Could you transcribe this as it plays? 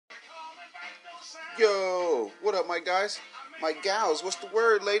Yo, what up, my guys? My gals, what's the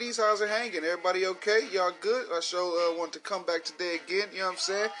word, ladies? How's it hanging? Everybody okay? Y'all good? I sure want to come back today again, you know what I'm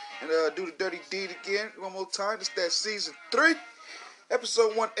saying? And do the dirty deed again one more time. It's that season 3,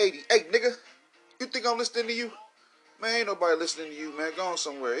 episode 180. Hey, nigga, you think I'm listening to you? Man, ain't nobody listening to you, man. Go on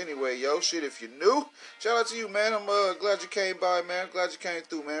somewhere. Anyway, yo, shit, if you're new, shout out to you, man. I'm glad you came by, man. Glad you came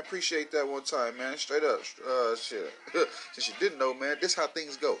through, man. Appreciate that one time, man. Straight up. Shit. Since you didn't know, man, this how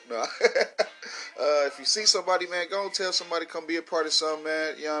things go. No. If you see somebody, man, go and tell somebody come be a part of something,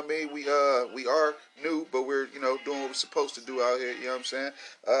 man. You know what I mean? We are new, but we're, doing what we're supposed to do out here. You know what I'm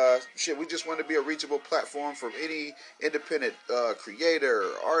saying? Shit, we just want to be a reachable platform from any independent creator,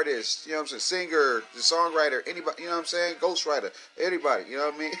 artist, you know what I'm saying, singer, songwriter, anybody, you know what I'm saying, ghostwriter, anybody, you know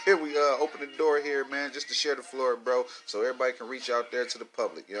what I mean? We open the door here, man, just to share the floor, bro, so everybody can reach out there to the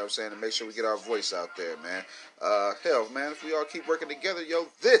public, you know what I'm saying, and make sure we get our voice out there, man. Hell, man, if we all keep working together, yo,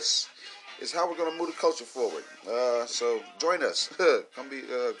 this is how we're gonna move the culture forward. So join us. Come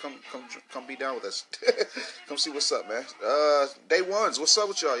be down with us. Come see what's up, man. Day ones, what's up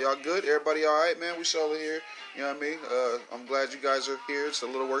with y'all? Y'all good? Everybody all right, man? We sure here. You know what I mean? I'm glad you guys are here. It's a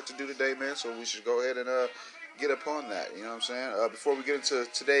little work to do today, man. So we should go ahead and get upon that. You know what I'm saying? Before we get into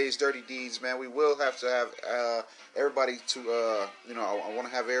today's dirty deeds, man, we will have to have everybody to I want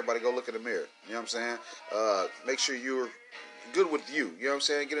to have everybody go look in the mirror. You know what I'm saying? Make sure you're good with you know what I'm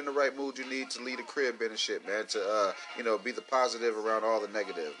saying? Get in the right mood you need to lead a crib in and shit, man. To be the positive around all the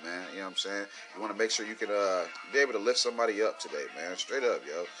negative, man. You know what I'm saying? You want to make sure you can be able to lift somebody up today, man. Straight up,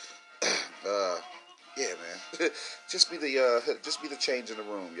 yo. Yeah, man. Just be the change in the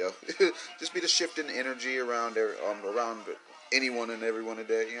room, yo. Just be the shift in energy around around anyone and everyone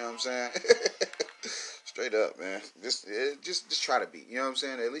today. You know what I'm saying? Straight up, man. Just try to be. You know what I'm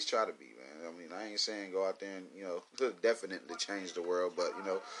saying? At least try to be, man. I mean, I ain't saying go out there and definitely change the world, but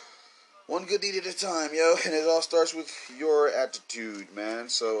one good deed at a time, yo. And it all starts with your attitude, man.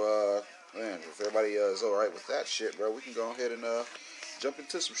 So, man, if everybody is all right with that shit, bro, we can go ahead and jump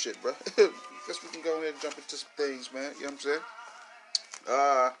into some shit, bro. Guess we can go ahead and jump into some things, man. You know what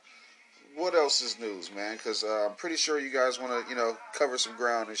I'm saying? What else is news, man? Because I'm pretty sure you guys want to, cover some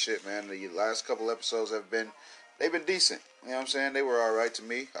ground and shit, man. The last couple episodes they've been decent. You know what I'm saying? They were all right to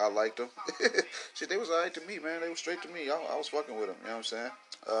me. I liked them. Shit, they was all right to me, man. They were straight to me. I was fucking with them. You know what I'm saying?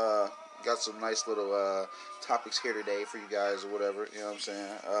 Got some nice little topics here today for you guys or whatever. You know what I'm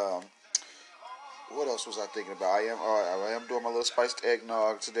saying? What else was I thinking about? I am doing my little spiced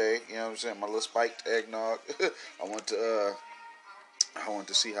eggnog today. You know what I'm saying? My little spiked eggnog. I want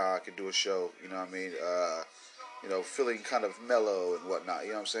to see how I could do a show. You know what I mean? Feeling kind of mellow and whatnot. You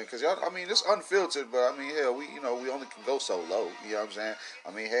know what I'm saying? Because I mean, it's unfiltered, but I mean, hell, we only can go so low. You know what I'm saying?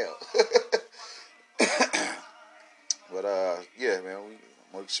 I mean, hell. But yeah, man, we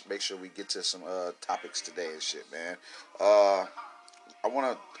want to make sure we get to some topics today and shit, man. I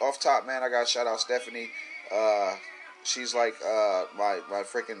want to, off top, man, I got to shout out Stephanie. She's like my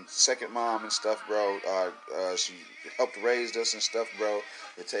freaking second mom and stuff, bro. She helped raise us and stuff, bro.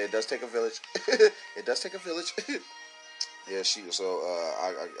 It does take a village. It does take a village. Yeah,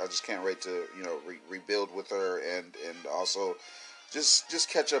 I just can't wait to rebuild with her and also just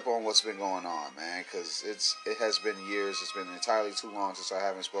catch up on what's been going on, man. Because it has been years. It's been entirely too long since I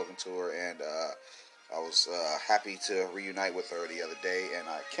haven't spoken to her, and I was happy to reunite with her the other day, and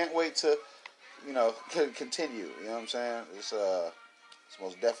I can't wait to continue. You know what I'm saying? It's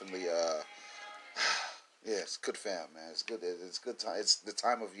most definitely yeah, it's good fam, man. It's good. It's good time. It's the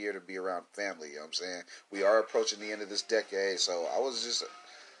time of year to be around family. You know what I'm saying? We are approaching the end of this decade, so I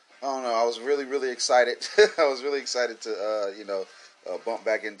don't know. I was really, really excited. I was really excited to bump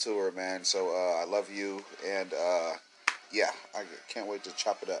back into her, man. So I love you, and yeah, I can't wait to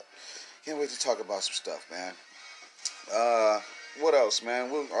chop it up. Can't wait to talk about some stuff, man. What else,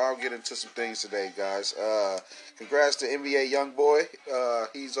 man? I'll get into some things today, guys. Congrats to NBA YoungBoy.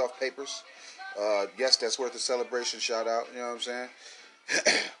 He's off papers. Yes, that's worth a celebration. Shout out. You know what I'm saying?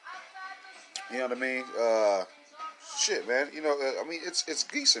 You know what I mean? Shit, man. I mean, it's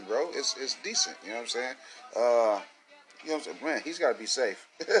decent, bro. It's decent. You know what I'm saying? You know what I'm saying? Man, he's got to be safe.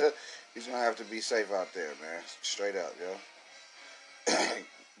 He's gonna have to be safe out there, man. Straight up, yo.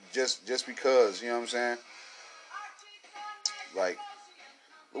 just because, you know what I'm saying? Like,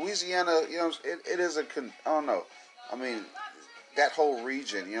 Louisiana, it is I don't know. I mean, that whole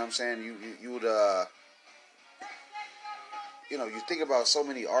region, you know what I'm saying? You would, you think about so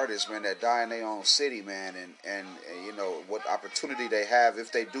many artists, man, that die in their own city, man, and what opportunity they have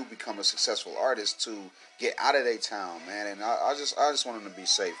if they do become a successful artist to get out of their town, man. And I just want them to be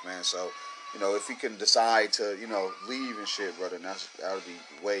safe, man. So, if he can decide to, leave and shit, brother, that would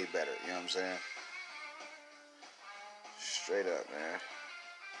be way better. You know what I'm saying? Straight up, man.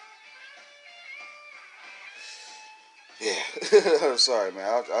 Yeah, I'm sorry,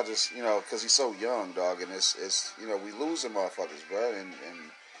 man. I just, because he's so young, dog, and it's, we losing motherfuckers, bro, and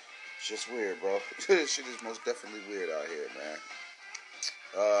it's just weird, bro. Shit is most definitely weird out here, man.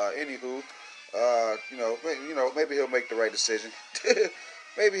 Anywho, maybe he'll make the right decision.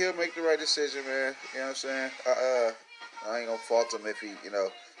 Maybe he'll make the right decision, man. You know what I'm saying? I ain't gonna fault him if he,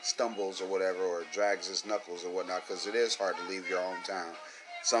 stumbles or whatever, or drags his knuckles or whatnot, because it is hard to leave your hometown.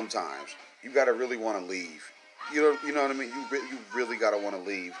 Sometimes you gotta really want to leave. You know what I mean? You really gotta want to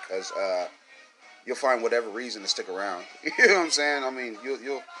leave, because you'll find whatever reason to stick around. You know what I'm saying? I mean,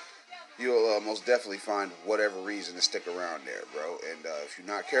 you'll most definitely find whatever reason to stick around there, bro. And if you're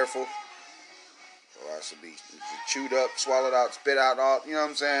not careful, it should be chewed up, swallowed out, spit out, all. You know what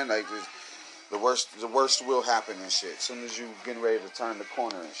I'm saying? Like the worst will happen and shit. As soon as you getting ready to turn the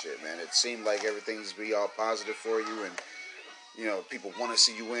corner and shit, man. It seemed like everything's be all positive for you, and people want to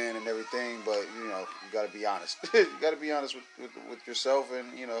see you win and everything, but you got to be honest. You got to be honest with yourself,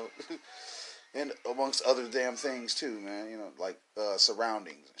 and and amongst other damn things too, man. Like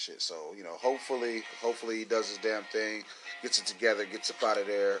surroundings and shit. So hopefully he does his damn thing, gets it together, gets up out of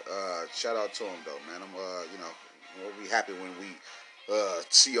there. Shout out to him though, man. We'll be happy when we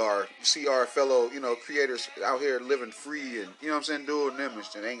see our fellow creators out here living free, and what I'm saying, doing them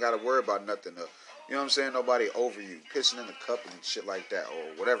and ain't got to worry about nothing. You know what I'm saying? Nobody over you, pissing in the cup and shit like that,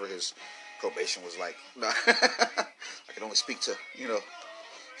 or whatever his probation was like. I can only speak to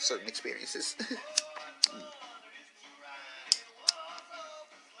certain experiences.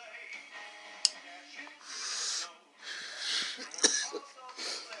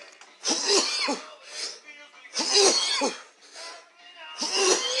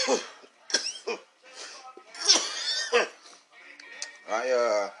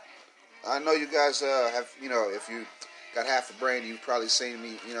 I know you guys have, if you got half a brain, you've probably seen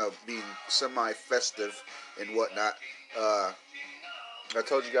me, being semi-festive and whatnot. I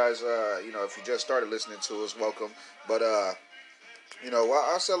told you guys, if you just started listening to us, welcome. But, I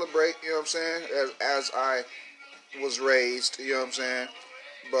celebrate, you know what I'm saying, as I was raised, you know what I'm saying.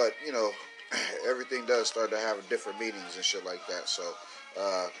 But, everything does start to have different meanings and shit like that. So,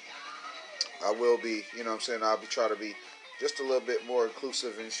 I will be, you know what I'm saying, I'll be trying to be just a little bit more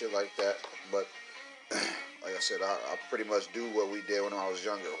inclusive and shit like that. But like I said, I pretty much do what we did when I was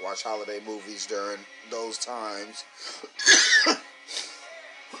younger. Watch holiday movies during those times.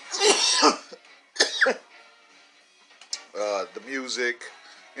 The music,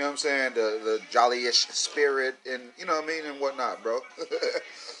 you know what I'm saying, the jolly-ish spirit, and you know what I mean, and whatnot, bro.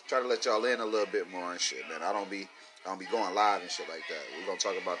 Try to let y'all in a little bit more and shit, man. I don't be going live and shit like that. We're gonna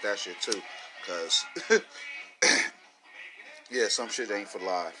talk about that shit too, cause yeah, some shit ain't for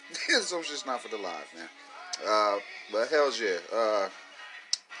live. Some shit's not for the live, man. But hell's yeah.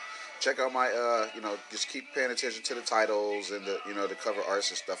 Check out my, just keep paying attention to the titles and the cover arts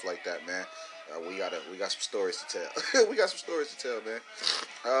and stuff like that, man. We got some stories to tell. We got some stories to tell, man.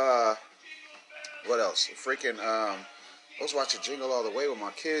 What else? Freaking, I was watching Jingle All the Way with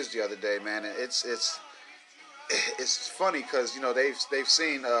my kids the other day, man, and it's funny because they've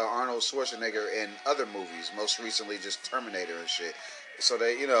seen Arnold Schwarzenegger in other movies, most recently just Terminator and shit. So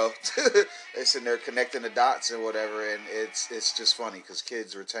they they sitting there connecting the dots and whatever, and it's just funny because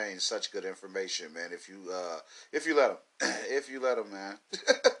kids retain such good information, man. If you let them, if you let them, man.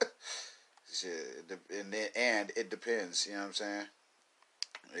 Shit, and it depends. You know what I'm saying?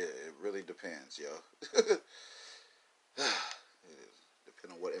 It really depends, yo.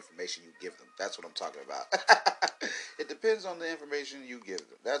 Depending on what information you give them. That's what I'm talking about. It depends on the information you give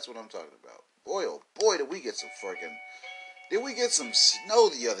them. That's what I'm talking about. Boy, oh boy, did we get some snow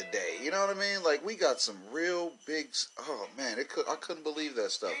the other day? You know what I mean? Like, we got some real big. Oh man, I couldn't believe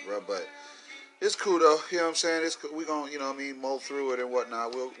that stuff, bro. But it's cool though. You know what I'm saying? It's cool. We gonna, mull through it and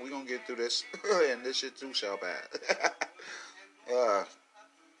whatnot. We gonna get through this, and this shit too shall pass.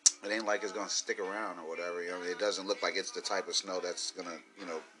 It ain't like it's gonna stick around or whatever. It doesn't look like it's the type of snow that's gonna,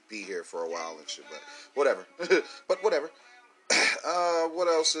 be here for a while and shit. But whatever. But whatever. What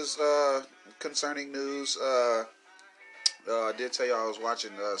else is concerning news? I did tell y'all I was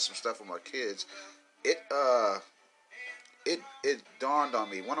watching some stuff with my kids. It dawned on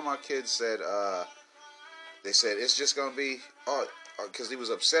me. One of my kids said, they said it's just gonna be, because he was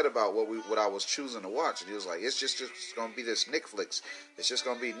upset about what I was choosing to watch, and he was like, it's just gonna be this Nick flicks. It's just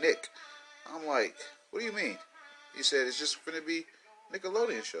gonna be Nick. I'm like, what do you mean? He said it's just gonna be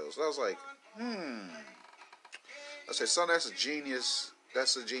Nickelodeon shows. I was like, I said, son, that's a genius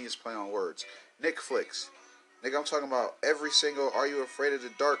That's a genius play on words. Nick Flicks. Nigga, I'm talking about every single Are You Afraid of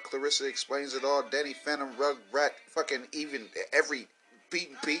the Dark, Clarissa Explains It All, Danny Phantom, Rugrat, fucking even every Beat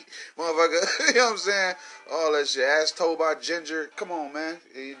and Pete, motherfucker. You know what I'm saying? All that shit. Ass told by Ginger. Come on, man.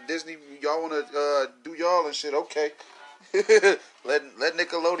 Disney, y'all want to do y'all and shit? Okay. let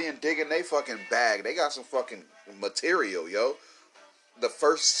Nickelodeon dig in they fucking bag. They got some fucking material, yo. The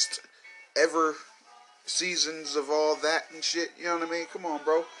first ever seasons of all that and shit. You know what I mean? Come on,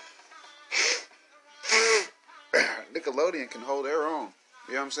 bro. Nickelodeon can hold their own.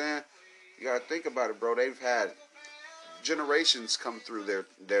 You know what I'm saying? You gotta think about it, bro. They've had generations come through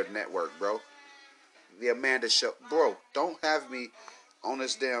their network, bro. The Amanda Show. Bro, don't have me on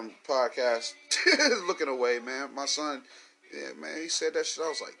this damn podcast looking away, man. My son, yeah, man, he said that shit. I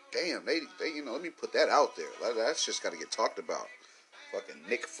was like, damn, they you know, let me put that out there. That's just gotta get talked about. Fucking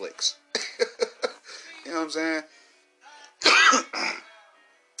Nick Flicks. You know what I'm saying?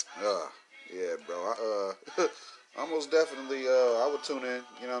 Yeah, bro. I most definitely, I would tune in.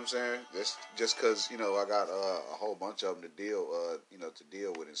 You know what I'm saying? Just cause, you know, I got a whole bunch of them to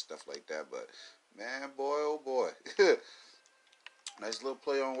deal with and stuff like that. But man, boy, oh boy, nice little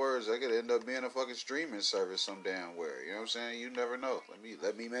play on words. That could end up being a fucking streaming service some damn where. You know what I'm saying? You never know.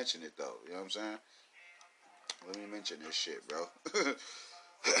 Let me mention it though. You know what I'm saying? Let me mention this shit, bro.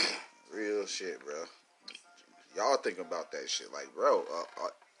 Real shit, bro. Y'all think about that shit, like, bro.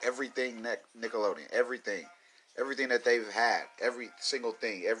 Everything Nickelodeon, everything that they've had, every single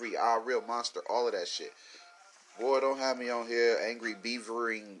thing, every Real Monster, all of that shit. Boy, don't have me on here angry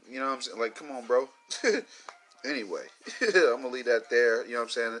beavering. You know what I'm saying? Like, come on, bro. Anyway, I'm gonna leave that there. You know what I'm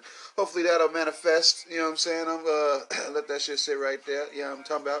saying? Hopefully that'll manifest. You know what I'm saying? I'm gonna let that shit sit right there. You know what I'm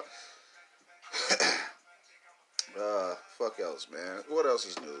talking about? Fuck else, man. What else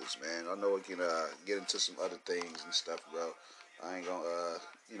is news, man? I know we can get into some other things and stuff, bro. I ain't gonna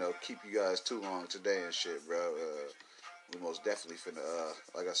keep you guys too long today and shit, bro. We most definitely finna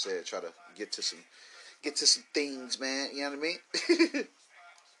like I said, try to get to some things, man. You know what I mean?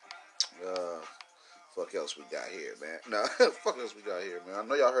 Fuck else we got here, man. No, fuck else we got here, man. I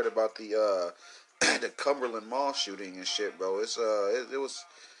know y'all heard about the the Cumberland Mall shooting and shit, bro.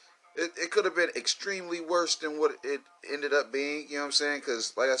 It could have been extremely worse than what it ended up being, you know what I'm saying?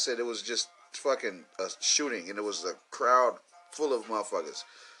 Because, like I said, it was just fucking a shooting, and it was a crowd full of motherfuckers.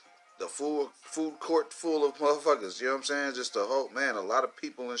 The food court full of motherfuckers, you know what I'm saying? Just a whole, man, a lot of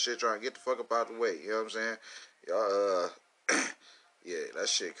people and shit trying to get the fuck up out the way, you know what I'm saying? Y'all, yeah, that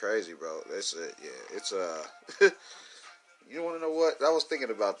shit crazy, bro. That's it, yeah, it's, you want to know what? I was thinking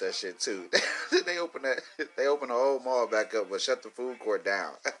about that shit too. They opened the whole mall back up, but shut the food court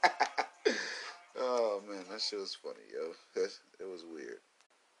down. Oh man, that shit was funny, yo. It was weird,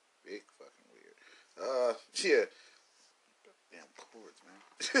 big fucking weird. Yeah, damn cords,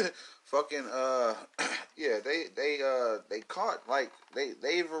 man. Fucking yeah. They caught like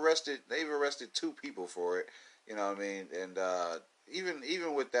they've arrested two people for it. You know what I mean? And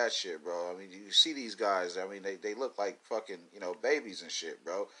even with that shit, bro. I mean, you see these guys. I mean, they look like fucking babies and shit,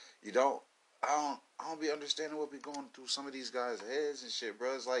 bro. I don't be understanding what be going through some of these guys' heads and shit,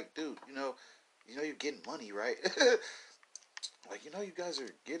 bro. It's like, dude, you're getting money, right? Like, you guys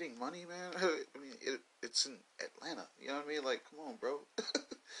are getting money, man. I mean, it's in Atlanta. You know what I mean? Like, come on, bro.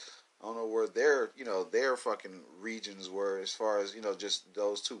 I don't know where their fucking regions were as far as, just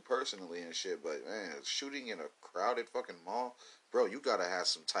those two personally and shit. But, man, shooting in a crowded fucking mall, bro, you gotta have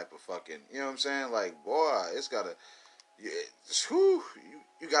some type of fucking, you know what I'm saying? Like, boy, it's gotta, you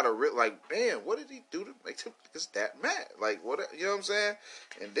gotta, like, man, what did he do to make him that mad? Like, what, you know what I'm saying?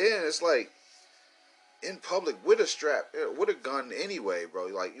 And then it's like, in public with a strap, with a gun anyway, bro.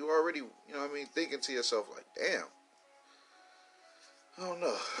 Like, you already, you know what I mean, thinking to yourself, like, damn. I don't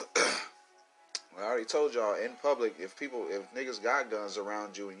know. I already told y'all, in public, if niggas got guns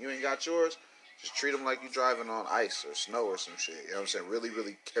around you and you ain't got yours, just treat them like you driving on ice or snow or some shit. You know what I'm saying? Really,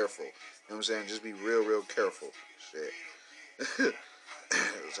 really careful. You know what I'm saying? Just be real, real careful. Shit.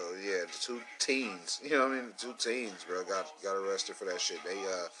 So, yeah, the two teens, you know what I mean? The two teens, bro, got arrested for that shit. They,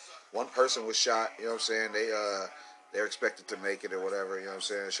 one person was shot, you know what I'm saying? They're expected to make it or whatever, you know what I'm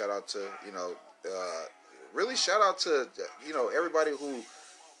saying? Shout out to, really shout out to, everybody who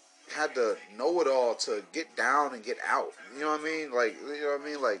had to know it all to get down and get out. You know what I mean? Like, you know what I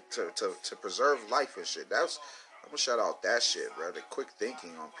mean? Like, to preserve life and shit. I'm gonna shout out that shit, bro. The quick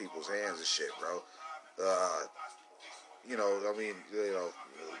thinking on people's hands and shit, bro.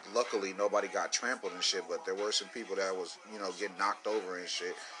 Luckily nobody got trampled and shit, but there were some people that was, getting knocked over and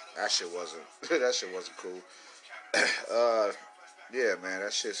shit. That shit wasn't cool. Yeah, man,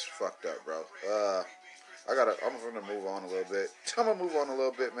 that shit's fucked up, bro. I'm gonna move on a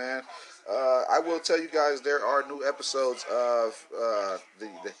little bit. Man. I will tell you guys there are new episodes of the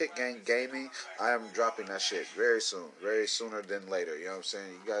Hit Gang Gaming. I am dropping that shit very soon, very sooner than later. You know what I'm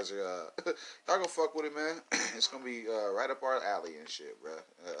saying? You guys are y'all gonna fuck with it, man. It's gonna be right up our alley and shit, bro.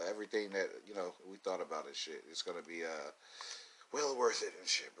 Everything that we thought about and shit. It's gonna be well worth it and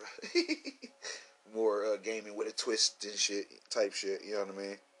shit, bro. More gaming with a twist and shit type shit. You know what I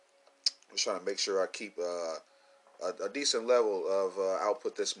mean? I'm trying to make sure I keep a decent level of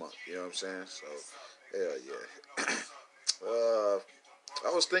output this month. You know what I'm saying? So, hell yeah. I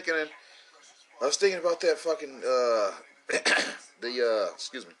was thinking about that fucking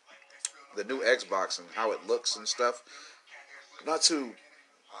excuse me, the new Xbox and how it looks and stuff. Not too,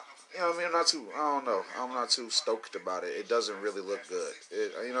 you know what I mean? I don't know. I'm not too stoked about it. It doesn't really look good.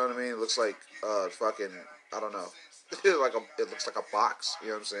 You know what I mean? It looks like fucking, I don't know. It looks like a box. You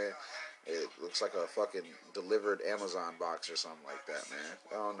know what I'm saying? It looks like a fucking delivered Amazon box or something like that, man.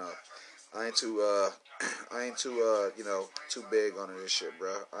 I don't know. I ain't too, too big on this shit,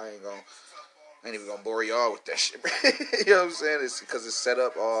 bro. I ain't even gonna bore y'all with that shit, bro. You know what I'm saying? It's because it's set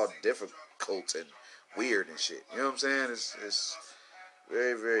up all difficult and weird and shit. You know what I'm saying? It's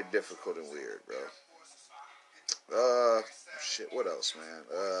very, very difficult and weird, bro. Shit, what else, man?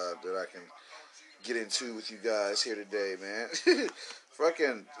 That I can get into with you guys here today, man.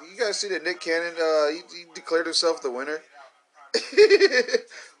 Fucking, you guys see that Nick Cannon, he declared himself the winner?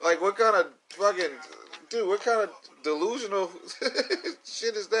 Like, what kind of fucking, dude, what kind of delusional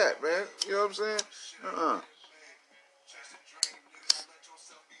shit is that, man? You know what I'm saying?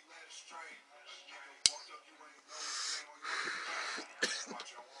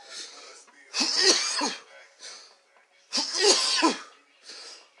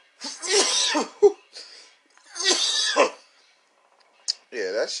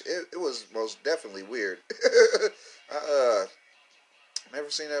 Yeah, it was most definitely weird. I never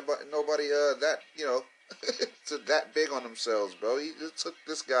seen nobody that to that big on themselves, bro. It took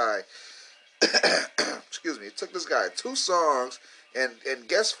this guy, excuse me, it took this guy 2 songs and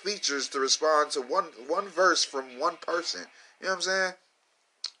guest features to respond to one verse from one person. You know what I'm saying?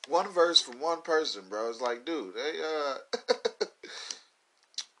 One verse from one person, bro. It's like, dude, they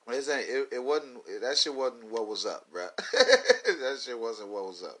it wasn't, that shit wasn't what was up, bro. That shit wasn't what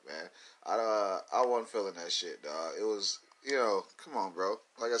was up, man. I wasn't feeling that shit, dog. It was, come on, bro.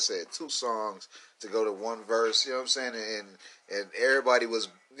 Like I said, 2 songs to go to one verse. You know what I'm saying? And everybody was,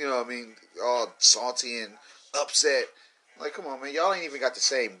 what I mean, all salty and upset. Like, come on, man. Y'all ain't even got the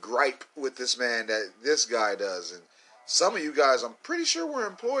same gripe with this man that this guy does. And some of you guys, I'm pretty sure, were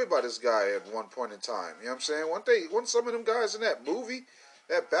employed by this guy at one point in time. You know what I'm saying? One some of them guys in that movie,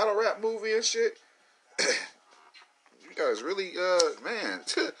 that battle rap movie and shit, you guys really, man,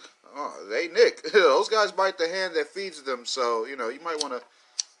 oh, they Nick. Those guys bite the hand that feeds them, so, you might want to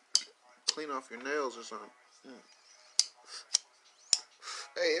clean off your nails or something.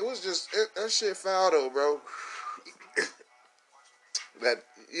 Hey, it was just, that shit foul though, bro. That,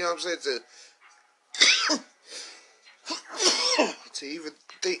 you know what I'm saying, to even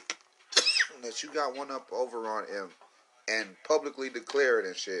think that you got one up over on him and publicly declare it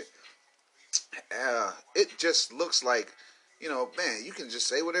and shit. It just looks like, man, you can just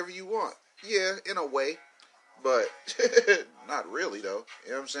say whatever you want. Yeah, in a way, but not really though.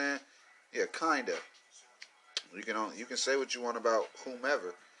 You know what I'm saying? Yeah, kinda. You can say what you want about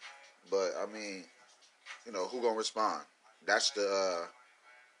whomever, but I mean, who gonna respond? That's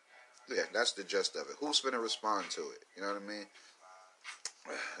that's the gist of it. Who's gonna respond to it? You know what I mean?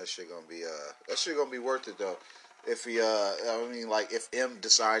 That shit gonna be worth it though. If he like if M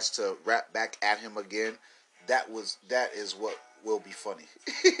decides to rap back at him again, that is what will be funny.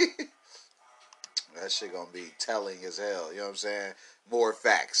 That shit gonna be telling as hell. You know what I'm saying? More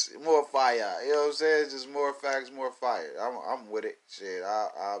facts, more fire. You know what I'm saying? Just more facts, more fire. I'm with it. Shit,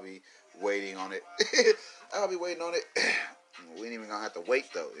 I'll be waiting on it. I'll be waiting on it. We ain't even gonna have to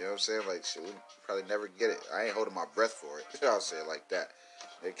wait though. You know what I'm saying? Like shit, we probably never get it. I ain't holding my breath for it. I'll say it like that.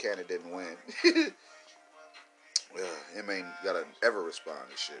 Nick Cannon didn't win. Him ain't gotta ever respond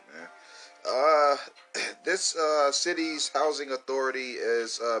to shit, man. This city's housing authority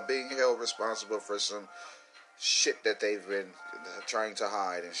is being held responsible for some shit that they've been trying to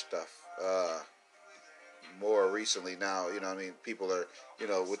hide and stuff. More recently now, you know what I mean, people are,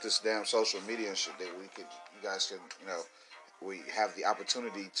 with this damn social media and shit that you guys can, we have the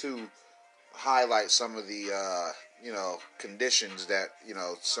opportunity to highlight some of the, conditions that,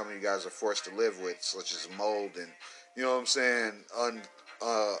 some of you guys are forced to live with, such as mold and, you know what I'm saying,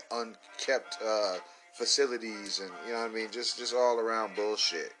 unkept facilities and, you know what I mean, just all around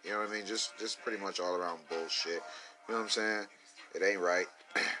bullshit. You know what I mean? Just pretty much all around bullshit. You know what I'm saying? It ain't right.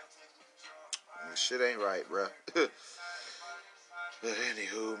 Shit ain't right, bruh. But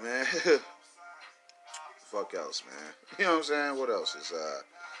anywho, man. Fuck else, man. You know what I'm saying? What else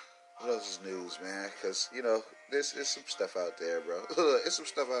is news, man? Because, you know, there's some stuff out there, bro. It's some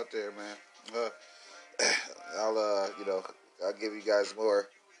stuff out there, man. I'll give you guys more,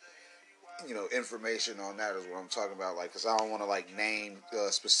 you know, information on that is what I'm talking about. Like, because I don't want to, like, name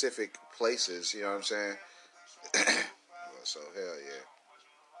specific places, you know what I'm saying? So, hell yeah.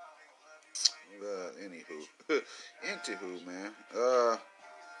 Anywho, man.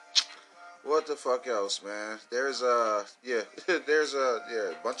 What the fuck else, man? There's a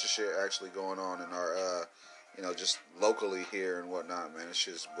bunch of shit actually going on in our, you know, just locally here and whatnot, man. This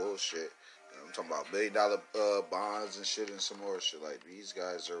shit's bullshit. I'm talking about $1 billion bonds and shit and some more shit. Like, these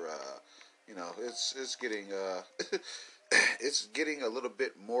guys are, you know, it's getting, it's getting a little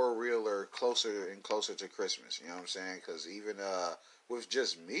bit more real or closer and closer to Christmas. You know what I'm saying? Because even, with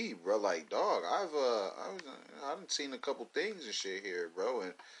just me, bro, like, dog, I've seen a couple things and shit here, bro,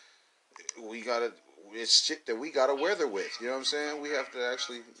 and it's shit that we gotta weather with. You know what I'm saying? We have to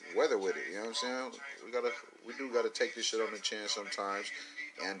actually weather with it. You know what I'm saying? We do gotta take this shit on the chin sometimes,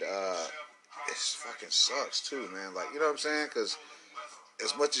 and it fucking sucks too, man. Like, you know what I'm saying? Because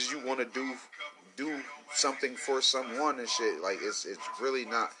as much as you want to do something for someone and shit, like it's really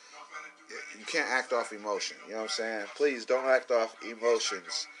not. You can't act off emotion. You know what I'm saying? Please don't act off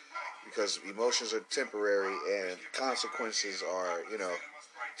emotions, because emotions are temporary and consequences are, you know,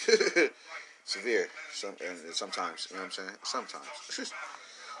 severe. Sometimes, you know what I'm saying? Sometimes.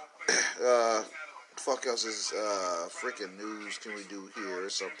 Fuck else is freaking news can we do here or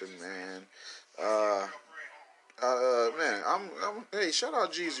something, man? Man, hey, shout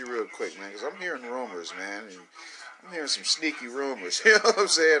out Jeezy real quick, man, because I'm hearing rumors, man, and I'm hearing some sneaky rumors. You know what I'm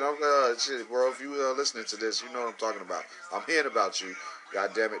saying? Shit, bro, if you listening to this, you know what I'm talking about. I'm hearing about you.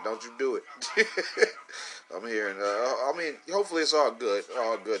 God damn it, don't you do it. I'm hearing, I mean, hopefully it's all good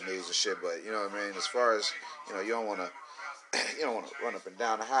news and shit, but, you know what I mean, as far as, you know, you don't want to run up and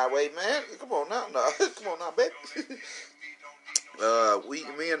down the highway, man. Come on now, come on now, baby.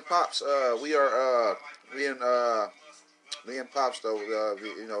 Me and Pops, me and Pops though,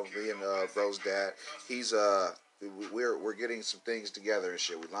 you know, me and bro's dad. He's we're getting some things together and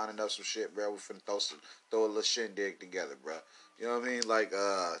shit. We're lining up some shit, bro. We finna throw a little shindig together, bro. You know what I mean? Like,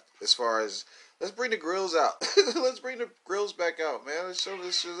 as far as, let's bring the grills out. Let's bring the grills back out, man. Let's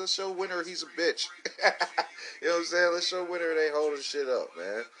show Winter he's a bitch. You know what I'm saying? Let's show Winter they holding shit up,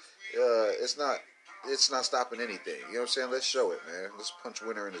 man. It's not stopping anything. You know what I'm saying? Let's show it, man. Let's punch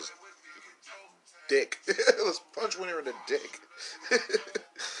Winter in his dick. Let's punch Winter in the dick.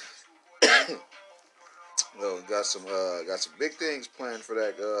 Well, got some big things planned for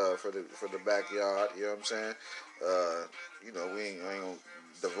that for the backyard. You know what I'm saying? You know, we ain't gonna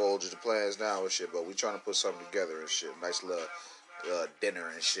divulge the plans now and shit, but we trying to put something together and shit. Nice little dinner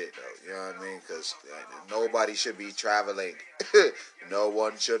and shit, though. You know what I mean? Because nobody should be traveling. No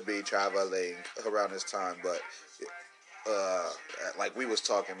one should be traveling around this time. But like we was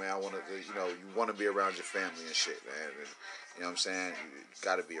talking, man, I wanted to, you know, you want to be around your family and shit, man. And, you know what I'm saying? You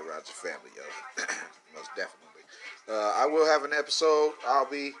got to be around your family, yo. Most definitely. I will have an episode. I'll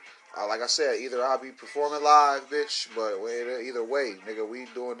be, like I said, either I'll be performing live, bitch, but either way, nigga, we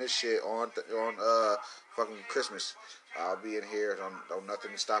doing this shit on fucking Christmas. I'll be in here. Don't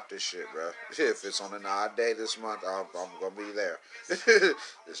nothing to stop this shit, bro. If it's on an odd day this month, I'm gonna be there.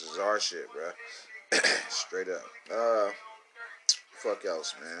 This is our shit, bro. Straight up. Fuck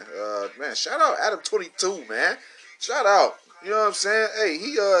else, man. Man, shout out Adam22, man. Shout out. You know what I'm saying? Hey,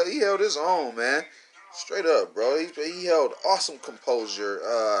 he held his own, man. Straight up, bro. He held awesome composure.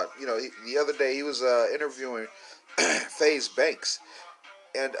 You know, the other day he was interviewing FaZe Banks,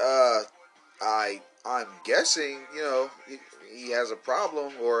 and I'm guessing, you know, he has a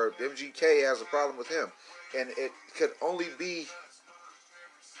problem, or MGK has a problem with him, and it could only be.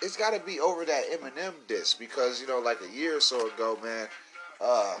 It's got to be over that Eminem diss, because, you know, like a year or so ago, man,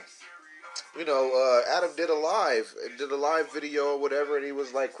 you know, Adam did a live video or whatever, and he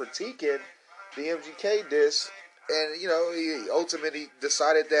was like critiquing the MGK diss, and, you know, he ultimately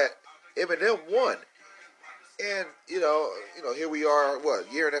decided that Eminem won. And, you know, here we are,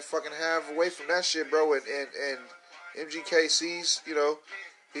 what, year and a fucking half away from that shit, bro, and MGK sees, you know,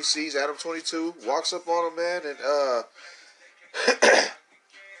 he sees Adam22, walks up on him, man, and,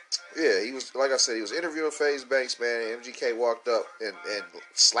 yeah, he was, like I said, he was interviewing FaZe Banks, man, and MGK walked up and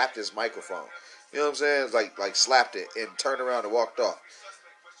slapped his microphone. You know what I'm saying? Like slapped it and turned around and walked off.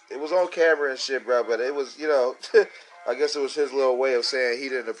 it was on camera and shit, bro. But it was, I guess it was his little way of saying he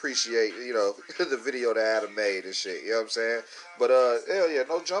didn't appreciate, the video that Adam made and shit. You know what I'm saying? But hell yeah,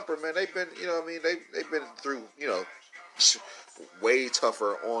 No Jumper, man. They've been, I mean, they've been through, way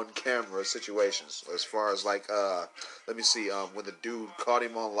tougher on camera situations as far as like let me see, when the dude caught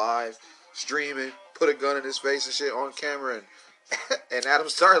him on live streaming, put a gun in his face and shit on camera, and and Adam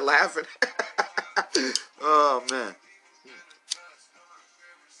started laughing. Oh man.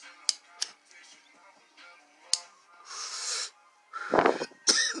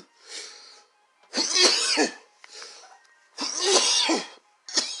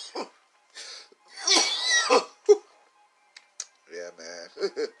 Yeah, man.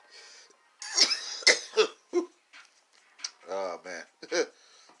 Oh man.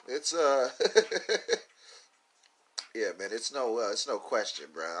 It's yeah, man. It's no question,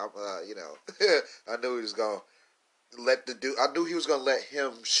 bro. I'm I knew he was gonna let the dude. I knew he was gonna let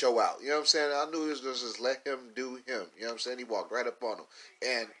him show out. You know what I'm saying? I knew he was gonna just let him do him. You know what I'm saying? He walked right up on him,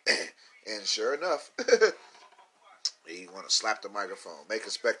 and and sure enough, he want to slap the microphone, make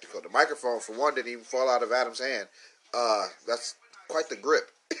a spectacle. The microphone, for one, didn't even fall out of Adam's hand. That's quite the grip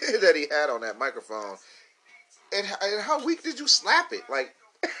that he had on that microphone. And how weak did you slap it? Like,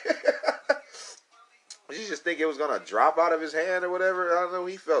 did you just think it was gonna drop out of his hand or whatever? I don't know.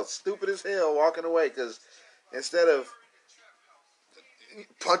 He felt stupid as hell walking away because instead of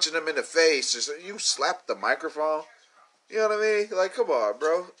punching him in the face, just you slapped the microphone. You know what I mean? Like, come on,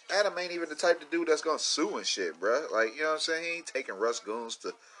 bro. Adam ain't even the type of dude that's gonna sue and shit, bro. Like, you know what I'm saying? He ain't taking Russ Goons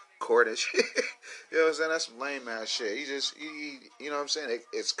to court and shit. You know what I'm saying? That's some lame ass shit. You know what I'm saying?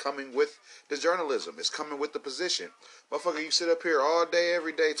 It's coming with the journalism. It's coming with the position. Motherfucker, you sit up here all day,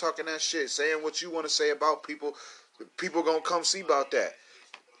 every day, talking that shit, saying what you want to say about people. People gonna come see about that.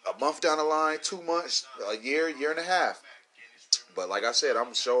 A month down the line, 2 months, a year, year and a half. But like I said,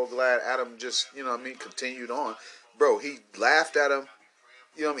 I'm so glad Adam just, continued on. Bro, he laughed at him.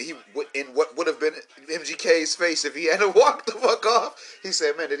 You know what I mean? In what would have been MGK's face if he had to walk the fuck off. He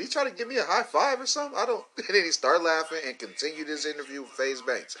said, man, did he try to give me a high five or something? I don't. And then he started laughing and continued his interview with FaZe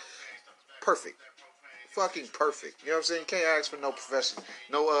Banks. Perfect. Fucking perfect. You know what I'm saying? You can't ask for no profession,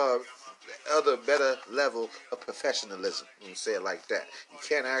 no other better level of professionalism. Let me say it like that. You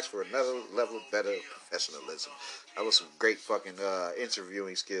can't ask for another level better professionalism. That was some great fucking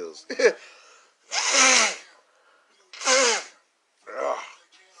interviewing skills.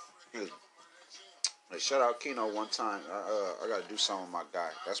 Hey, shout out Keno one time. I gotta do something with my guy.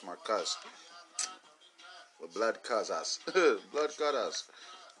 That's my cuz. With blood cuz us. Blood cuz us.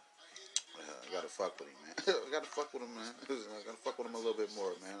 I gotta fuck with him, man. I gotta fuck with him, man. I gotta fuck with him a little bit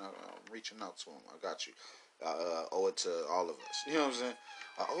more, man. I'm reaching out to him. I got you. I owe it to all of us. You know what I'm saying?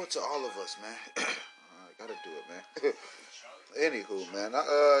 I owe it to all of us, man. I gotta do it, man. Anywho, man.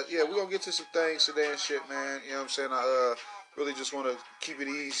 Yeah, we're gonna get to some things today and shit, man. You know what I'm saying? I really just want to keep it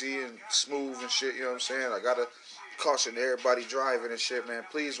easy and smooth and shit. You know what I'm saying? I gotta caution everybody driving and shit, man.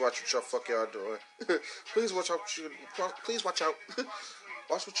 Please watch what y'all fuck y'all doing. Please watch out. Please watch out.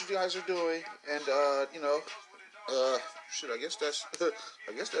 Watch what you guys are doing, and shit. I guess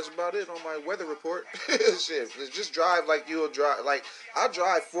that's about it on my weather report. Shit, just drive like you'll drive. Like I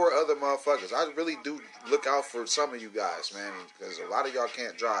drive for other motherfuckers. I really do look out for some of you guys, man, because a lot of y'all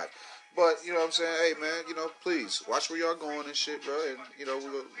can't drive. But you know what I'm saying? Hey, man, please watch where y'all going and shit, bro. And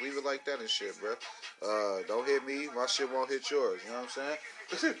we'll leave it like that and shit, bro. Don't hit me, my shit won't hit yours. You know what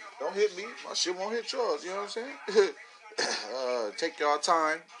I'm saying? Don't hit me, my shit won't hit yours. You know what I'm saying? Take y'all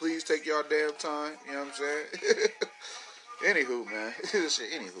time. Please take y'all damn time. You know what I'm saying? Anywho, man.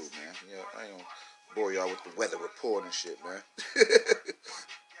 Anywho, man. Yeah, I ain't gonna bore y'all with the weather report and shit, man.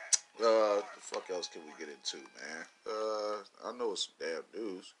 The fuck else can we get into, man? I know it's some damn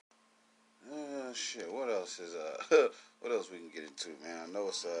news. Shit. What else is what else we can get into, man? I know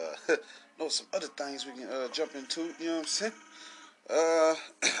it's know some other things we can jump into. You know what I'm saying?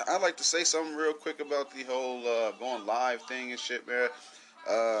 I'd like to say something real quick about the whole going live thing and shit, man.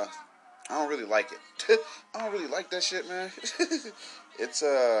 I don't really like it. I don't really like that shit, man. it's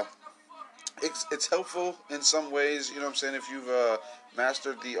it's helpful in some ways, you know what I'm saying, if you've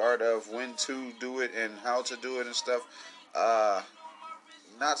mastered the art of when to do it and how to do it and stuff.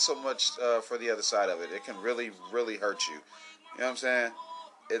 Not so much for the other side of it. It can really, really hurt you. You know what I'm saying?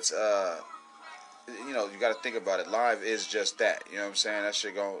 It's you got to think about it. Live is just that. You know what I'm saying? That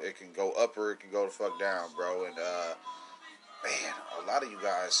shit it can go up or it can go the fuck down, bro. And man, a lot of you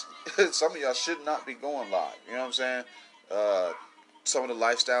guys, some of y'all should not be going live. You know what I'm saying? Some of the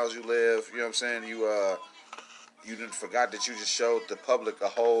lifestyles you live. You know what I'm saying? You didn't forgot that you just showed the public a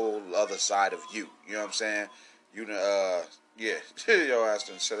whole other side of you. You know what I'm saying? Yeah, your ass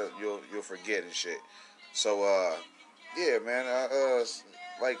done set up. You'll forget and shit. So yeah, man.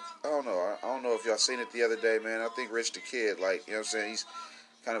 Like I don't know. I don't know if y'all seen it the other day, man. I think Rich the Kid, like you know what I'm saying. He's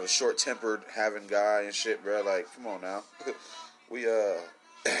kind of a short-tempered having guy and shit, bro. Like, come on now. we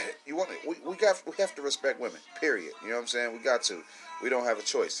you want we have to respect women. Period. You know what I'm saying? We got to. We don't have a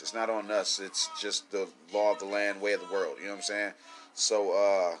choice. It's not on us. It's just the law of the land, way of the world. You know what I'm saying?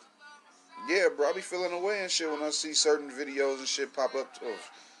 So yeah, bro, I be feeling away and shit when I see certain videos and shit pop up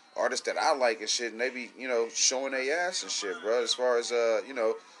of artists that I like and shit, and they be, you know, showing their ass and shit, bro. As far as you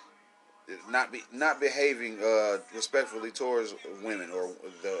know, not behaving respectfully towards women or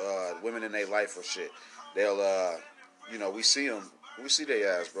the women in their life or shit. They'll you know, we see them, we see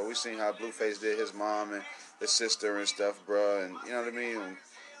their ass, bro. We seen how Blueface did his mom and his sister and stuff, bro. And you know what I mean. And,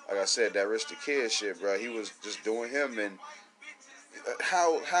 like I said, that Rich the Kid shit, bro. He was just doing him and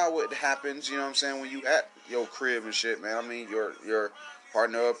how it happens, you know what I'm saying, when you at your crib and shit, man. I mean, your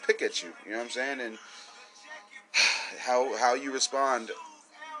partner will pick at you, you know what I'm saying, and how you respond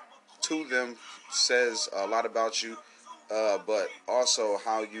to them says a lot about you, but also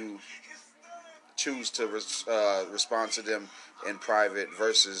how you choose to respond to them in private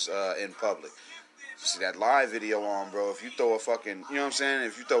versus in public. See that live video on, bro. If you throw a fucking, you know what I'm saying?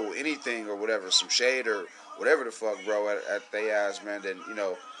 If you throw anything or whatever, some shade or whatever the fuck, bro, at they ass, man, then, you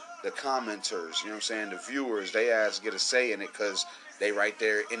know, the commenters, you know what I'm saying? The viewers, they ass get a say in it because they right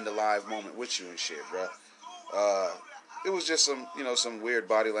there in the live moment with you and shit, bro. It was just some, you know, some weird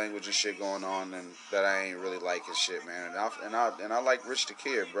body language and shit going on and that I ain't really like his shit, man. And I like Rich the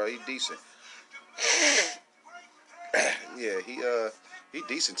Kid, bro. He decent. Yeah, he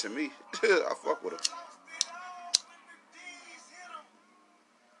decent to me. I fuck with him.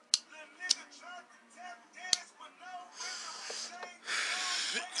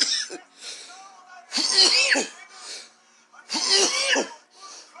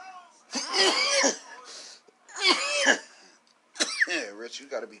 Yeah, Rich, you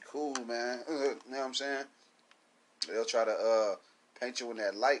gotta be cool, man. You know what I'm saying? They'll try to paint you in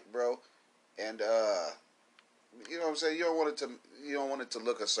that light, bro. And you know what I'm saying? You don't want it to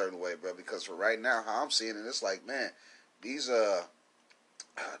look a certain way, bro, because for right now, how I'm seeing it, it's like, man, these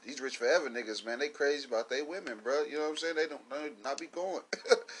these rich forever niggas, man, they crazy about they women, bro. You know what I'm saying? They not be going.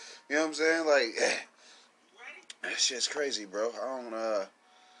 You know what I'm saying? Like that shit's crazy, bro. I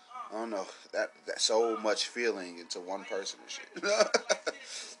don't know. That so much feeling into one person and shit.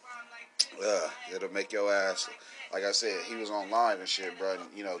 It'll make your ass. Like I said, he was on live and shit, bro. And,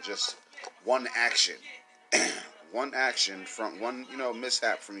 you know, just one action, one action from one, you know,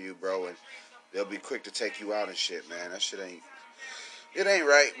 mishap from you, bro, and they'll be quick to take you out and shit, man. That shit ain't. It ain't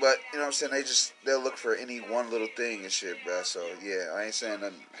right, but you know what I'm saying. They'll look for any one little thing and shit, bro. So yeah, I ain't saying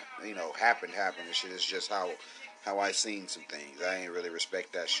nothing, you know, happened and shit. It's just how I seen some things. I ain't really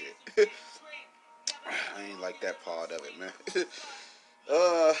respect that shit. I ain't like that part of it, man.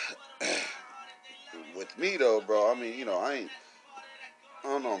 uh, with me though, bro. I mean, you know, I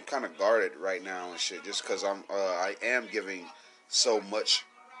don't know. I'm kind of guarded right now and shit, just because I am giving so much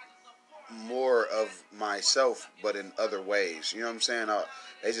more of myself, but in other ways. You know what I'm saying?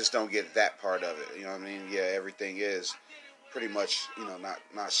 They just don't get that part of it. You know what I mean? Yeah, everything is pretty much, you know,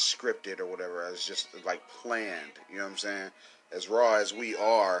 not scripted or whatever. It's just like planned. You know what I'm saying? As raw as we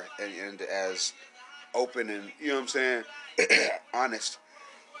are, and as open and, you know what I'm saying, honest.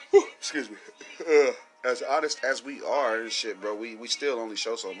 Excuse me. As honest as we are and shit, bro, we still only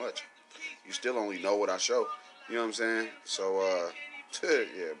show so much. You still only know what I show. You know what I'm saying? So,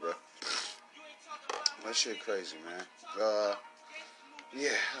 yeah, bro. That shit crazy, man.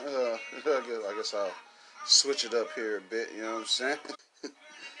 Yeah, I guess I'll switch it up here a bit, you know what I'm saying?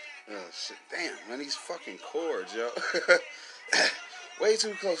 Shit, damn, man, these fucking chords, yo. Way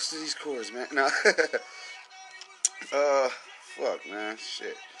too close to these chords, man. No. Fuck, man,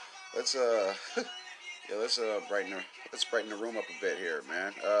 shit. Let's, yeah, let's brighten the room up a bit here,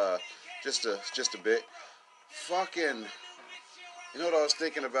 man. Just a bit. Fucking, you know what I was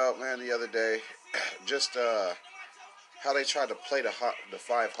thinking about, man, the other day? Just, how they tried to play the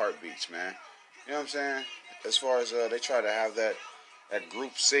five heartbeats, man. You know what I'm saying? As far as they try to have that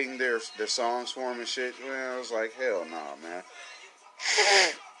group sing their songs for them and shit. Man, I was like, hell nah, man.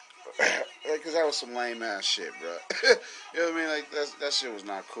 Because that was some lame ass shit, bro. You know what I mean? Like that shit was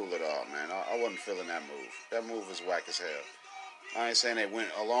not cool at all, man. I wasn't feeling that move. That move was whack as hell. I ain't saying they went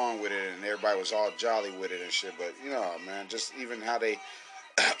along with it and everybody was all jolly with it and shit, but you know, man, just even how they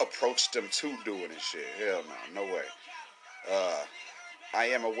approached them to do it and shit. Hell no, no way. I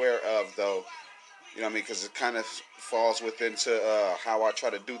am aware of, though, you know what I mean, because it kind of falls within to how I try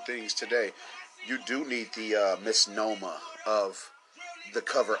to do things today. You do need the misnomer of the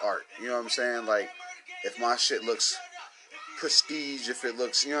cover art. You know what I'm saying? Like, if my shit looks prestige, if it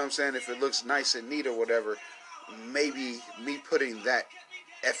looks, you know what I'm saying, if it looks nice and neat or whatever, maybe me putting that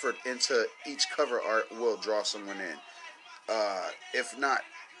effort into each cover art will draw someone in. If not,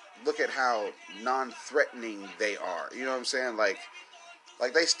 look at how non-threatening they are. You know what I'm saying? Like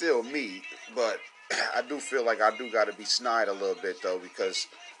they still me, but I do feel like I do got to be snide a little bit though, because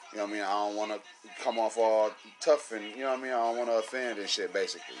you know what I mean, I don't want to come off all tough, and you know what I mean, I don't want to offend and shit.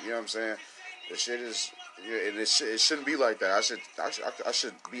 Basically, you know what I'm saying? The shit is, it shouldn't be like that. I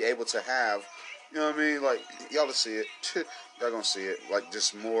should be able to have, you know what I mean? Like, y'all will see it. Y'all gonna see it. Like,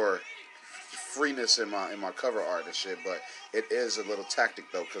 just more freeness in my cover art and shit. But it is a little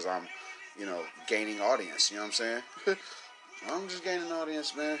tactic though, because I'm, you know, gaining audience. You know what I'm saying? I'm just gaining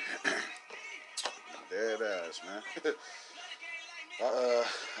audience, man. Dead ass, man.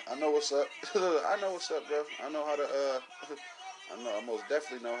 I know what's up. I know what's up, bro. I know how to, I most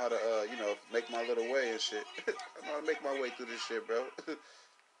definitely know how to, you know, make my little way and shit. I know how to make my way through this shit, bro.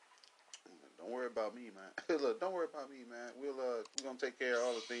 Don't worry about me, man. Look, don't worry about me, man. We're gonna take care of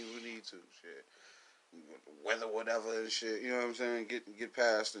all the things we need to, shit. Weather, whatever, and shit. You know what I'm saying? Get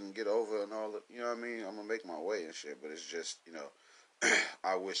past and get over and all. You know what I mean? I'm gonna make my way and shit. But it's just, you know,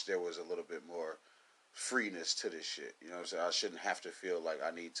 I wish there was a little bit more freeness to this shit. You know what I'm saying? I shouldn't have to feel like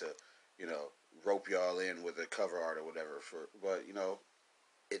I need to, you know, rope y'all in with a cover art or whatever. But you know,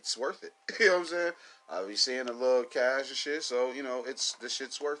 it's worth it. You know what I'm saying? I'll be seeing a little cash and shit, so you know, this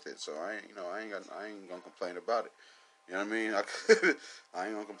shit's worth it. So I ain't gonna complain about it. You know what I mean? I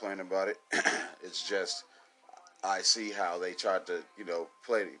ain't gonna complain about it. It's just I see how they tried to, you know,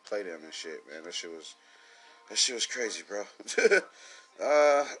 play them and shit, man. That shit was crazy, bro.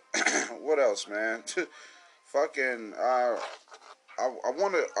 What else, man? Fucking, I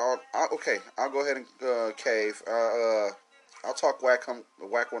want to. Okay, I'll go ahead and cave. I'll talk whack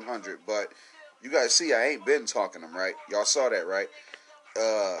 100, but you guys see I ain't been talking them, right? Y'all saw that, right?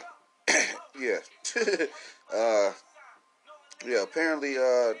 Yeah. uh, yeah. Apparently,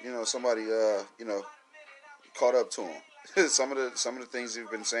 you know, somebody, you know, caught up to him. some of the things he's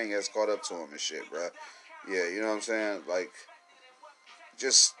been saying has caught up to him and shit, bro. Yeah, you know what I'm saying? Like,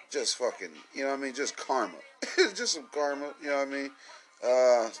 just fucking, you know what I mean? Just karma. Just some karma, you know what I mean?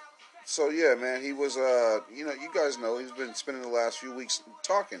 So yeah, man, he was, you know, you guys know he's been spending the last few weeks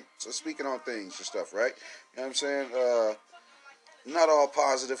talking, so speaking on things and stuff, right? You know what I'm saying? Not all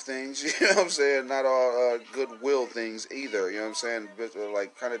positive things, you know what I'm saying? Not all goodwill things either, you know what I'm saying? But,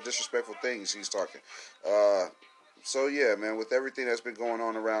 like, kind of disrespectful things he's talking. So yeah, man, with everything that's been going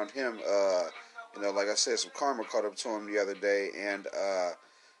on around him, you know, like I said, some karma caught up to him the other day, and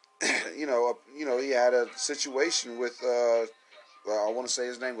you know, he had a situation with, I want to say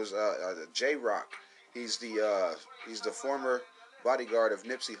his name was J Rock. He's the former bodyguard of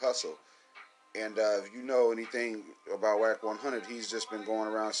Nipsey Hussle, and if you know anything about Whack 100, he's just been going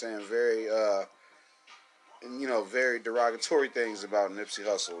around saying very, you know, very derogatory things about Nipsey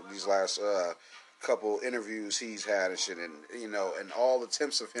Hussle these last couple interviews he's had and shit, and you know, and all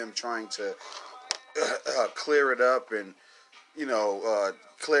attempts of him trying to clear it up and, you know,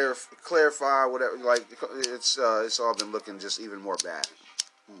 clarify whatever. Like, it's all been looking just even more bad.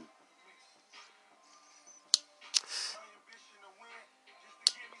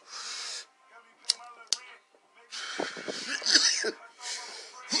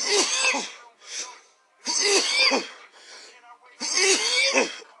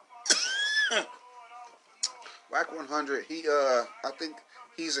 Whack 100, I think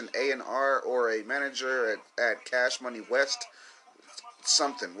he's an A&R or a manager at Cash Money West,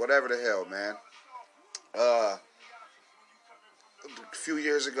 something, whatever the hell, man. A few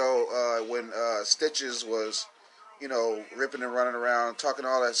years ago, when Stitches was, you know, ripping and running around, talking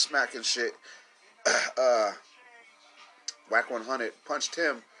all that smack and shit, uh, Whack 100 punched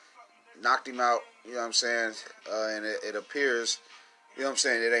him, knocked him out, you know what I'm saying, and it appears, you know what I'm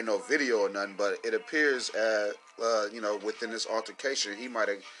saying, it ain't no video or nothing, but it appears, you know, within this altercation, he might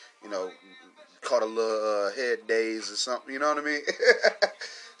have, you know, caught a little head daze or something, you know what I mean?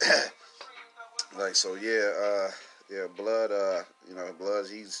 Like, so yeah, Blood, you know, Blood,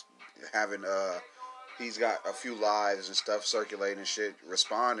 he's having, he's got a few lives and stuff circulating and shit,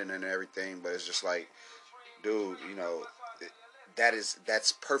 responding and everything, but it's just like, dude, you know,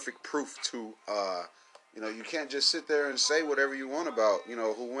 that's perfect proof to, you know, you can't just sit there and say whatever you want about, you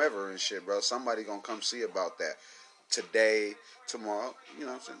know, whomever and shit, bro. Somebody gonna come see about that today, tomorrow, you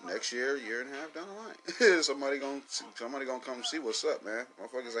know, next year and a half down the line. somebody gonna come see what's up, man.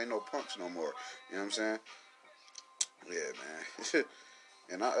 Motherfuckers ain't no punks no more. You know what I'm saying? Yeah, man.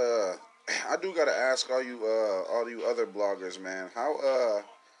 And I do gotta ask all you other bloggers, man. How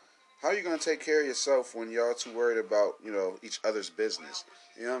are you gonna take care of yourself when y'all too worried about each other's business?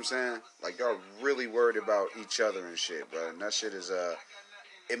 You know what I'm saying? Like y'all really worried about each other and shit, bro. And that shit is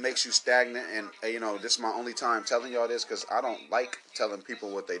it makes you stagnant. And this is my only time telling y'all this because I don't like telling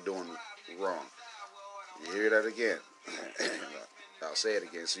people what they doing wrong. You hear that again? I'll say it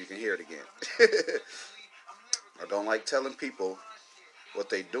again so you can hear it again. I don't like telling people what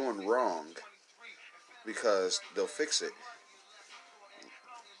they doing wrong because they'll fix it.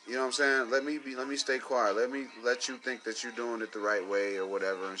 You know what I'm saying? Let me stay quiet. Let you think that you're doing it the right way or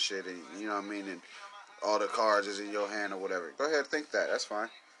whatever and shit. And you know what I mean? And all the cards is in your hand or whatever. Go ahead, think that. That's fine.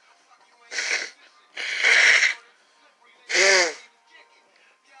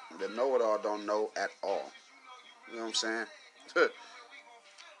 The know-it-all don't know at all. You know what I'm saying?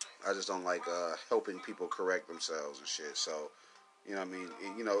 I just don't like helping people correct themselves and shit. So, you know what I mean?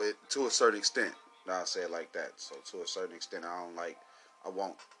 It to a certain extent. I'll say it like that. So, to a certain extent, I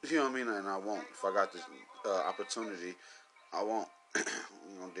won't. You know what I mean? And I won't. If I got this opportunity, I won't. I'm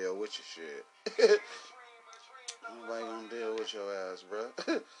gonna deal with your shit. Nobody gonna deal with your ass, bro.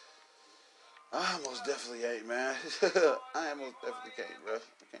 I most definitely ain't, man. I most definitely can't, bro.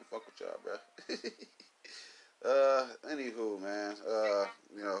 I can't fuck with y'all, bro. Anywho, man.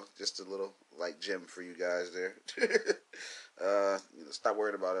 Just a little like gem for you guys there. Stop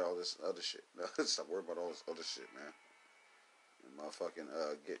worrying about all this other shit. No, stop worrying about all this other shit, man. And motherfucking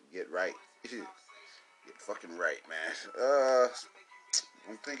get right. Get fucking right, man.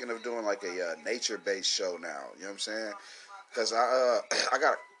 I'm thinking of doing like a nature-based show now. You know what I'm saying? Because I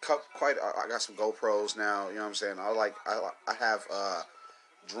got I got some GoPros now. You know what I'm saying? I have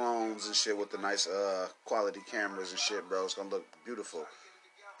drones and shit with the nice quality cameras and shit, bro. It's gonna look beautiful.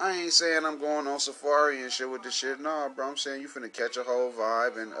 I ain't saying I'm going on safari and shit with this shit. No, bro. I'm saying you finna catch a whole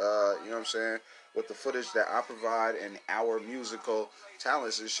vibe and you know what I'm saying, with the footage that I provide and our musical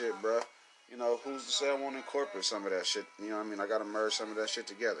talents and shit, bro. Who's to say I won't incorporate some of that shit? You know what I mean? I gotta merge some of that shit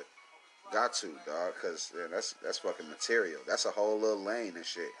together. Got to, dog, cause that's fucking material. That's a whole little lane and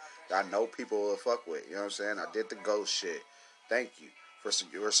shit that I know people will fuck with. You know what I'm saying? I did the ghost shit. Thank you for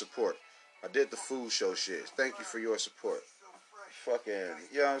your support. I did the food show shit. Thank you for your support. Fucking,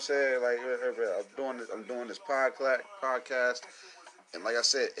 you know what I'm saying? Like I'm doing this podcast, and like I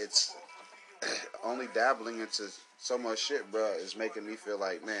said, it's only dabbling into so much shit, bro. Is making me feel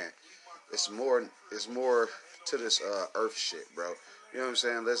like, man, it's more to this Earth shit, bro. You know what I'm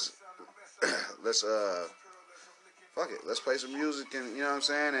saying? Let's fuck it. Let's play some music and you know what I'm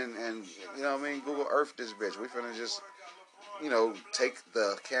saying, and you know what I mean. Google Earth this bitch. We finna just take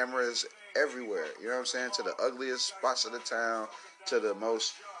the cameras everywhere. You know what I'm saying? To the ugliest spots of the town, to the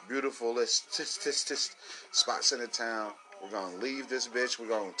most beautifulest spots in the town. We're gonna leave this bitch. We're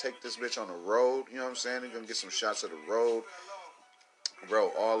gonna take this bitch on the road. You know what I'm saying? We're gonna get some shots of the road,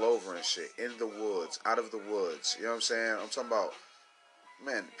 bro, all over and shit. In the woods, out of the woods. You know what I'm saying? I'm talking about,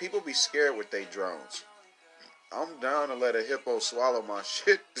 man, people be scared with they drones. I'm down to let a hippo swallow my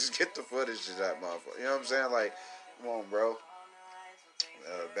shit. Just get the footage of that motherfucker. You know what I'm saying? Like, come on, bro.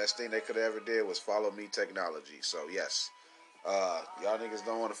 Best thing they could have ever did was follow me technology. So, yes. Y'all niggas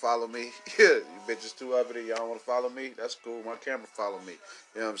don't want to follow me. You bitches too uppity. Y'all don't want to follow me. That's cool. My camera follow me.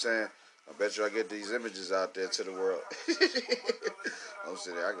 You know what I'm saying? I bet you I get these images out there to the world. I'm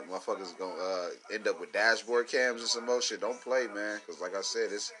sitting there. Motherfuckers gonna end up with dashboard cams and some more shit. Don't play, man. Because like I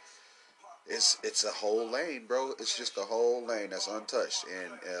said, it's a whole lane, bro. It's just a whole lane that's untouched.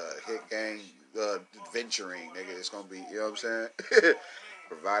 And Hit Gang venturing, nigga. It's gonna be, you know what I'm saying?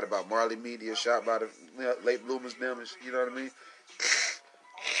 Provided by Marley Media, shot by the late bloomers, them. You know what I mean?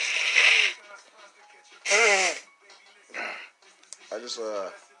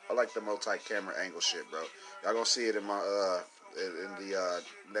 I like the multi-camera angle shit, bro. Y'all gonna see it in my in the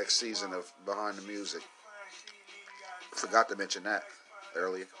next season of Behind the Music. Forgot to mention that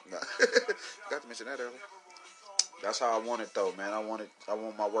earlier. Forgot to mention that earlier. That's how I want it though, man. I want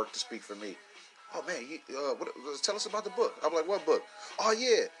my work to speak for me. Oh man, tell us about the book. I'm like, what book? Oh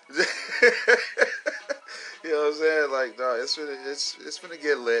yeah. You know what I'm saying? Like, no, it's finna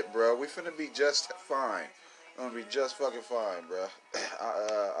get lit, bro. We finna be just fine. I'm gonna be just fucking fine, bro.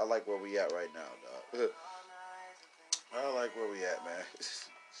 I like where we at right now, dog. I like where we at, man. It's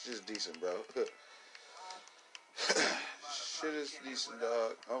just decent, bro. Shit is decent,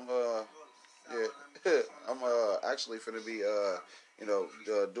 dog. Yeah. I'm actually finna be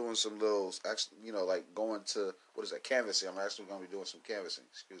doing some little actually like going to what is that, canvassing. I'm actually gonna be doing some canvassing.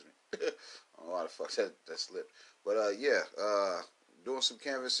 Excuse me. I don't know why the fuck that slipped. But yeah, doing some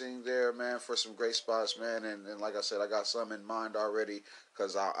canvassing there, man, for some great spots, man. And like I said, I got some in mind already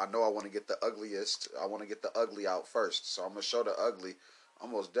because I know I want to get the ugliest. I want to get the ugly out first. So I'm going to show the ugly.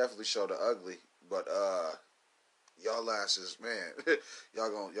 I'm most definitely show the ugly. But, y'all asses, man,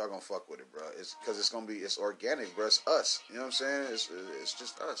 y'all gonna fuck with it, bro. It's because it's organic, bro. It's us. You know what I'm saying? It's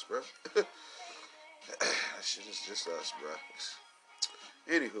just us, bro. That shit is just us, bro.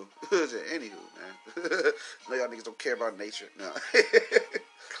 Anywho, man. No, y'all niggas don't care about nature. No.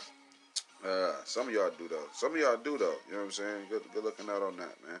 Some of y'all do though. You know what I'm saying? Good looking out on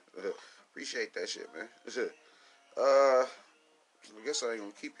that, man. Appreciate that shit, man. I guess I ain't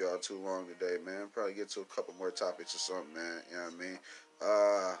gonna keep y'all too long today, man. Probably get to a couple more topics or something, man. You know what I mean?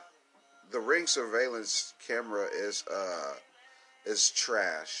 The Ring surveillance camera is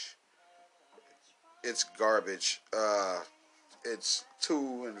trash. It's garbage. It's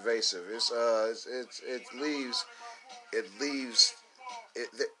too invasive. It leaves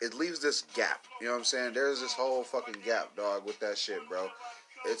this gap. You know what I'm saying? There's this whole fucking gap, dog, with that shit, bro.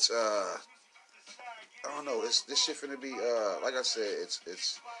 It's I don't know. This shit finna be like I said.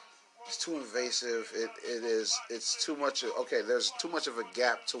 It's too invasive. It's too much. Okay, there's too much of a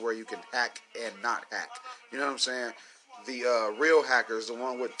gap to where you can hack and not hack. You know what I'm saying? The real hackers, the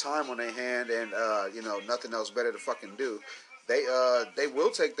one with time on their hand and nothing else better to fucking do, they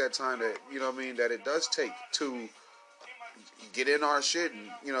will take that time that that it does take to get in our shit and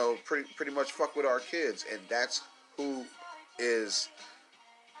pretty much fuck with our kids, and is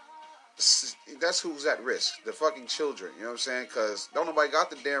that's who's at risk. The fucking children. You know what I'm saying? Because don't nobody got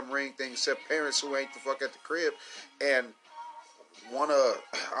the damn ring thing except parents who ain't the fuck at the crib and wanna,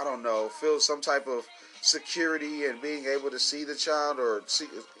 I don't know, feel some type of security and being able to see the child or see,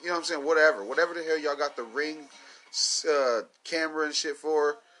 you know what I'm saying? Whatever the hell y'all got the ring camera and shit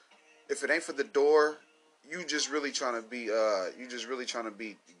for. If it ain't for the door, you just really trying to be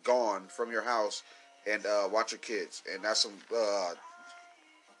gone from your house and watch your kids. And that's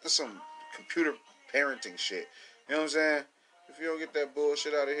some computer parenting shit. You know what I'm saying? If you don't get that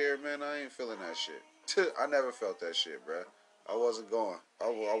bullshit out of here, man, I ain't feeling that shit. I never felt that shit, bro. I wasn't going.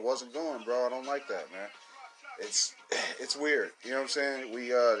 I wasn't going, bro. I don't like that, man. It's weird. You know what I'm saying?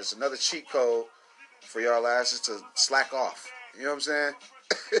 It's another cheat code for y'all asses to slack off. You know what I'm saying?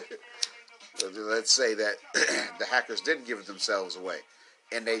 Let's say that the hackers didn't give themselves away,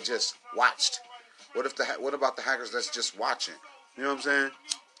 and they just watched. What about the hackers that's just watching? You know what I'm saying?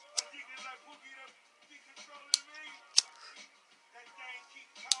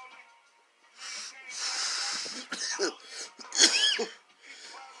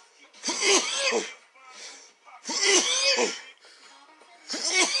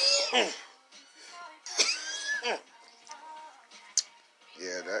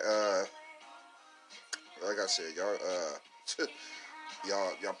 Yeah, that like I said,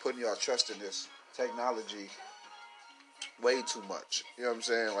 y'all putting y'all trust in this technology way too much. You know what I'm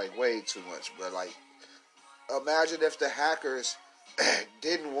saying? Like way too much. But like, imagine if the hackers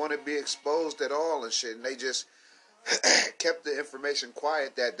didn't want to be exposed at all and shit, and they just kept the information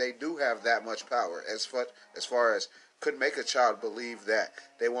quiet that they do have that much power. As far as could make a child believe that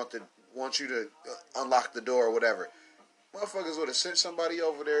they want you to unlock the door or whatever. Motherfuckers would have sent somebody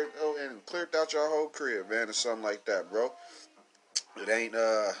over there and cleared out your whole crib, man, or something like that, bro. It ain't,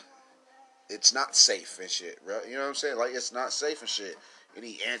 it's not safe and shit, bro. You know what I'm saying? Like, it's not safe and shit.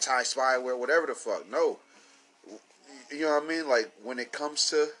 Any anti-spyware, whatever the fuck. No. You know what I mean? Like, when it comes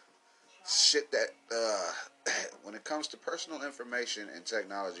to shit that, when it comes to personal information and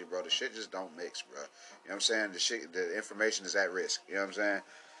technology, bro, the shit just don't mix, bro. You know what I'm saying? The information is at risk. You know what I'm saying?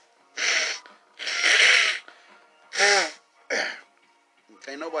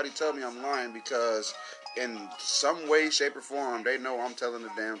 Can't nobody tell me I'm lying because in some way, shape, or form, they know I'm telling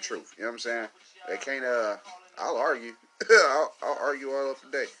the damn truth. You know what I'm saying? They can't, I'll argue. I'll argue all up to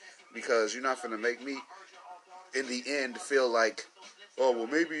date because you're not finna make me, in the end, feel like, oh, well,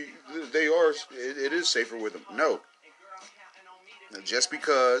 maybe it is safer with them. No. Just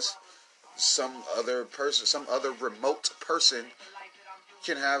because some other remote person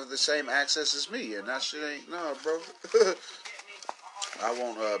can have the same access as me, and that shit ain't, no, bro. I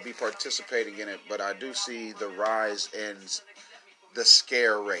won't be participating in it, but I do see the rise in the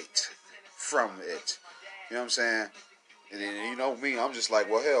scare rate from it. You know what I'm saying? And you know me, I'm just like,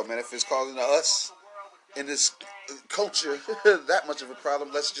 well, hell, man, if it's causing us in this culture that much of a problem,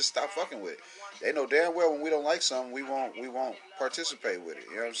 let's just stop fucking with it. They know damn well when we don't like something, we won't participate with it.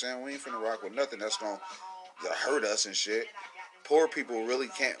 You know what I'm saying? We ain't finna rock with nothing that's gonna hurt us and shit. Poor people really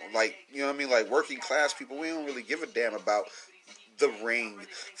can't, like, you know what I mean? Like, working class people, we don't really give a damn about the ring,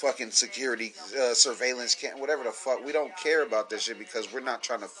 fucking security, surveillance, whatever the fuck. We don't care about this shit because we're not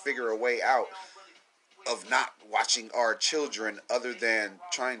trying to figure a way out of not watching our children other than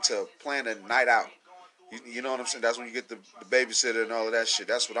trying to plan a night out. You know what I'm saying? That's when you get the babysitter and all of that shit.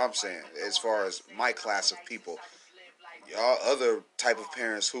 That's what I'm saying as far as my class of people. Y'all other type of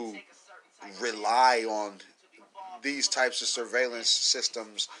parents who rely on these types of surveillance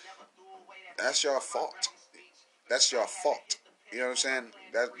systems, that's your fault. That's your fault. You know what I'm saying?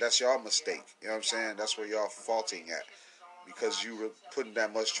 That's y'all mistake. You know what I'm saying? That's where y'all faulting at. Because you were putting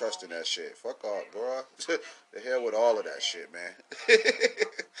that much trust in that shit. Fuck off, bro. The hell with all of that shit, man.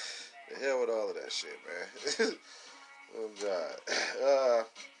 The hell with all of that shit, man. Oh God.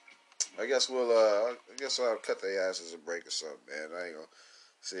 I guess I'll cut their asses a break or something, man. I ain't gonna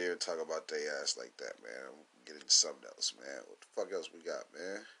sit here and talk about their ass like that, man. I'm get into something else, man. What the fuck else we got,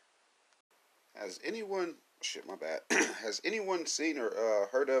 man? Has anyone my bad. Has anyone seen or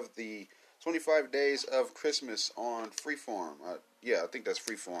heard of the 25 Days of Christmas on Freeform? Yeah, I think that's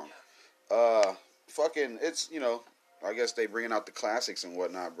Freeform. Fucking, it's, I guess they bringing out the classics and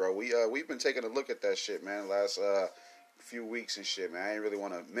whatnot, bro. We've been taking a look at that shit, man, last few weeks and shit, man. I didn't really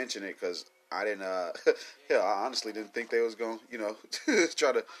want to mention it because I didn't, I honestly didn't think they was going to,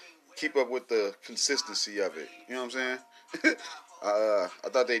 try to keep up with the consistency of it. You know what I'm saying? I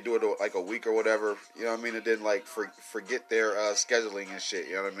thought they'd do it like a week or whatever. You know what I mean? It didn't like forget their scheduling and shit.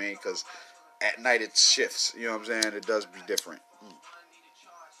 You know what I mean? Because at night it shifts. You know what I'm saying? It does be different.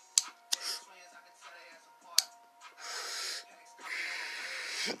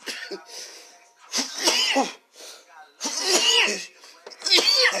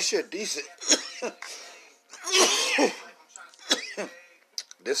 That shit decent.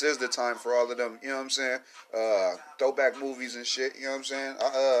 This is the time for all of them, you know what I'm saying? Throwback movies and shit, you know what I'm saying?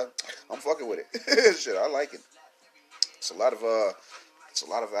 I'm fucking with it. Shit, I like it. It's a lot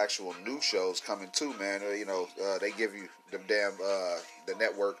of actual new shows coming too, man. They give you them damn the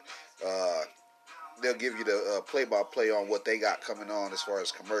network. They'll give you the play-by-play on what they got coming on as far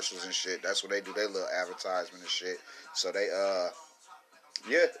as commercials and shit. That's what they do. Their little advertisement and shit. So they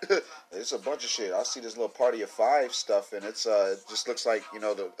yeah, it's a bunch of shit. I see this little Party of Five stuff, and it just looks like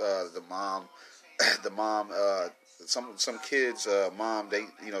the mom, some kids mom, they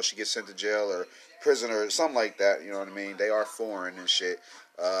she gets sent to jail or prison or something like that. You know what I mean? They are foreign and shit,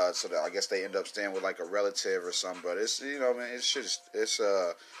 so that I guess they end up staying with like a relative or something. But it's man, it's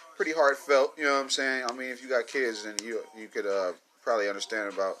pretty heartfelt. You know what I'm saying? I mean, if you got kids, then you could probably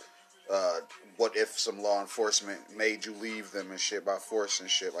understand about. What if some law enforcement made you leave them and shit by force and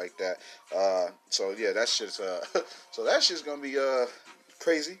shit like that? So yeah, that shit's so that shit's gonna be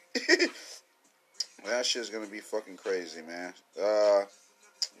crazy. That shit's gonna be fucking crazy, man.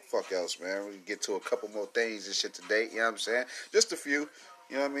 Fuck else, man. We can get to a couple more things and shit today. You know what I'm saying? Just a few.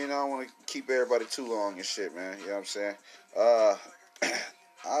 You know what I mean? I don't want to keep everybody too long and shit, man. You know what I'm saying?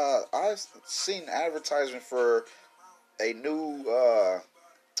 I've seen advertisement for a new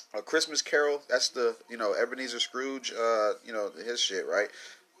A Christmas Carol. That's the Ebenezer Scrooge. His shit, right?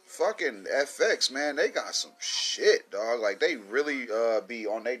 Fucking FX, man. They got some shit, dog. Like they really be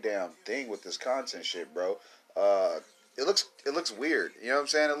on their damn thing with this content shit, bro. It looks weird. You know what I'm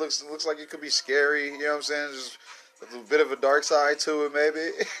saying? It looks like it could be scary. You know what I'm saying? Just a bit of a dark side to it,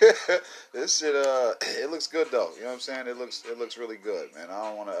 maybe. This shit, it looks good though. You know what I'm saying? It looks really good, man. I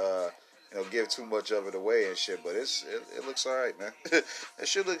don't want to give too much of it away and shit, but it looks alright, man. That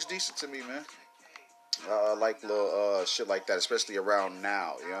shit looks decent to me, man. I like little shit like that, especially around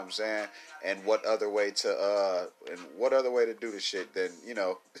now. You know what I'm saying? And what other way to do the shit than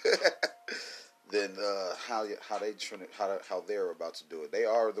than how they're about to do it. They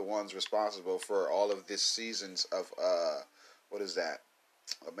are the ones responsible for all of this seasons of what is that?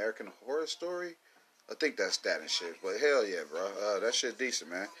 American Horror Story? I think that's that and shit. But hell yeah, bro. That shit decent,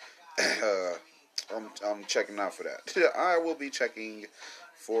 man. I'm checking out for that. I will be checking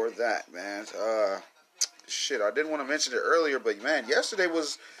for that, man. Shit, I didn't want to mention it earlier, but man, yesterday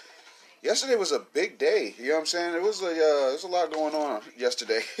was a big day. You know what I'm saying? It was a lot going on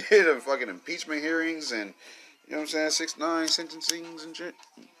yesterday. The fucking impeachment hearings and you know what I'm saying, 6ix9ine sentencings and shit.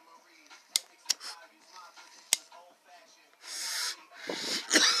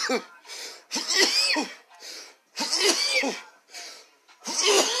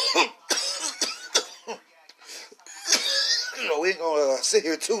 We ain't gonna sit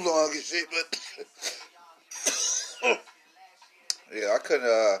here too long and shit, but yeah, I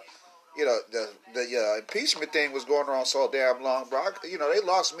couldn't. The impeachment thing was going on so damn long, bro. They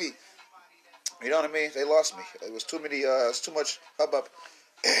lost me. You know what I mean? They lost me. It was too many. It's too much hubbub.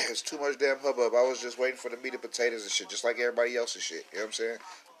 It's too much damn hubbub. I was just waiting for the meat and potatoes and shit, just like everybody else's shit. You know what I'm saying?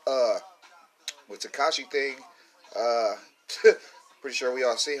 With Tekashi thing, uh, pretty sure we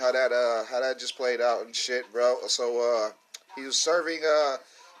all see how that just played out and shit, bro. So he was serving.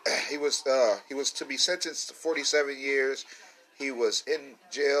 He was to be sentenced to 47 years. He was in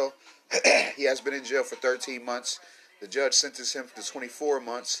jail. He has been in jail for 13 months. The judge sentenced him to 24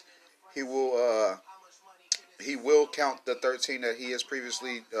 months. He will count the 13 that he has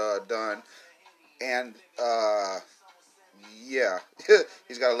previously done, and yeah,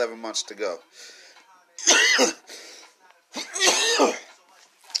 he's got 11 months to go.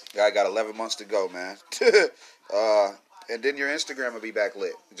 Guy got 11 months to go, man. And then your Instagram will be back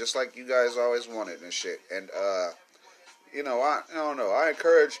lit, just like you guys always wanted and shit. And I don't know. I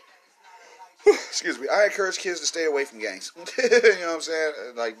encourage kids to stay away from gangs. You know what I'm saying?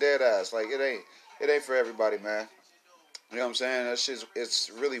 Like dead ass. Like it ain't for everybody, man. You know what I'm saying? That shit's it's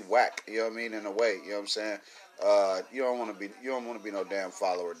really whack. You know what I mean? In a way, you know what I'm saying? You don't want to be no damn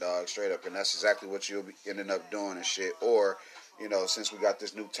follower, dog. Straight up, and that's exactly what you'll be ending up doing and shit. Or, since we got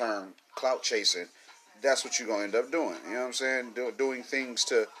this new term, clout chasing, that's what you're gonna end up doing. You know what I'm saying? Doing things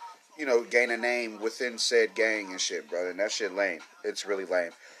to, gain a name within said gang and shit, brother. And that shit lame. It's really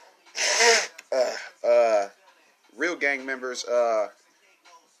lame. Real gang members, they'll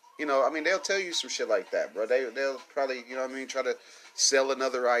tell you some shit like that, bro. They'll probably, try to sell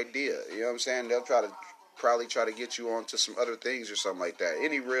another idea. You know what I'm saying? They'll probably try to get you onto some other things or something like that.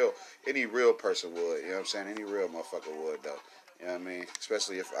 Any real person would. You know what I'm saying? Any real motherfucker would, though. You know what I mean?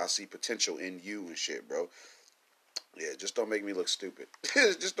 Especially if I see potential in you and shit, bro. Yeah, just don't make me look stupid.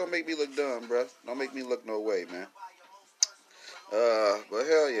 Just don't make me look dumb, bro. Don't make me look no way, man. But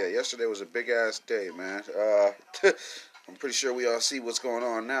hell yeah, yesterday was a big ass day, man. I'm pretty sure we all see what's going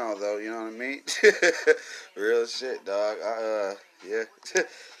on now, though. You know what I mean? Real shit, dog. Yeah.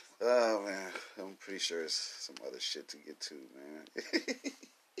 Oh man, I'm pretty sure there's some other shit to get to, man.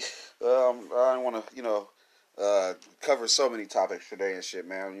 I don't want to, cover so many topics today and shit,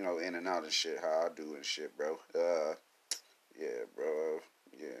 man. In and out and shit, how I do and shit, bro. Yeah, bro.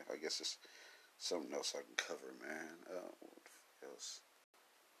 Yeah, I guess it's something else I can cover, man.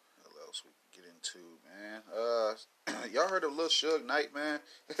 What else we can get into, man? Y'all heard of Lil Suge Knight, man?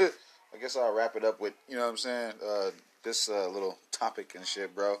 I guess I'll wrap it up with, this little topic and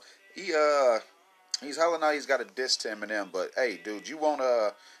shit, bro. He's hollering out he's got a diss to Eminem, but hey, dude, you won't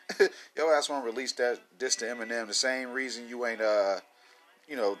your ass won't release that diss to Eminem the same reason you ain't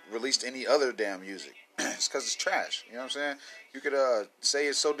released any other damn music. It's because it's trash. You know what I'm saying? You could say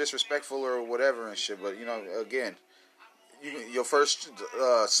it's so disrespectful or whatever and shit, but again, your first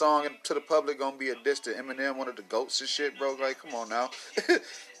song to the public gonna be a diss to Eminem, one of the GOATs and shit, bro. Like, come on now.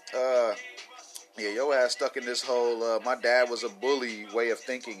 Yeah, your ass stuck in this whole my dad was a bully way of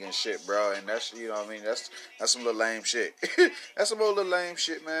thinking and shit, bro. And that's that's some little lame shit. That's some little lame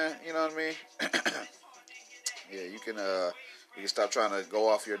shit, man. You know what I mean? Yeah, you can stop trying to go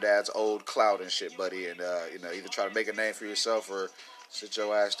off your dad's old clout and shit, buddy, and either try to make a name for yourself or sit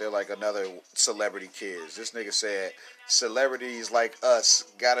your ass there like another celebrity kids. This nigga said celebrities like us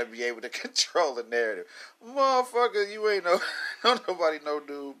gotta be able to control the narrative. Motherfucker, you ain't nobody no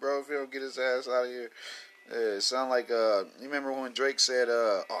dude, bro, if he don't get his ass out of here. Yeah, it sound like you remember when Drake said,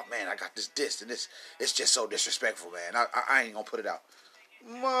 "Oh man, I got this diss and it's just so disrespectful, man. I ain't gonna put it out."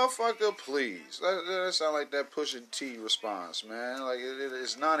 Motherfucker, please. That sound like that Pusha T response, man. Like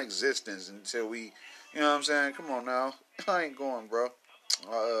it's non-existence until we, you know what I'm saying? Come on now, I ain't going, bro.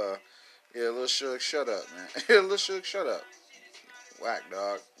 Yeah, Lil Suge, shut up, man. Yeah, Lil Suge, shut up. Whack,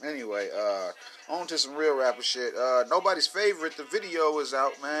 dog. Anyway, on to some real rapper shit. Nobody's favorite. The video is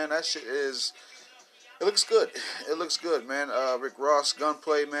out, man. That shit is. It looks good. It looks good, man. Rick Ross,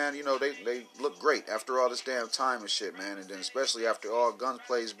 Gunplay, man. They look great after all this damn time and shit, man. And then especially after all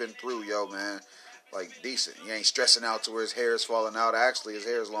Gunplay's been through, yo, man. Like, decent. He ain't stressing out to where his hair is falling out. Actually, his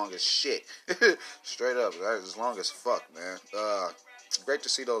hair is long as shit. Straight up. As long as fuck, man. Great to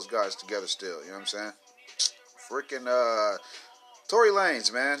see those guys together still. You know what I'm saying? Freaking, Tory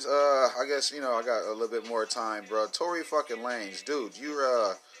Lanez, man. I guess, I got a little bit more time, bro. Tory fucking Lanez. Dude, you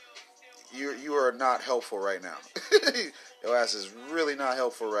are not helpful right now. Your ass is really not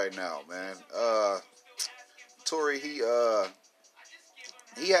helpful right now, man. Tory, he had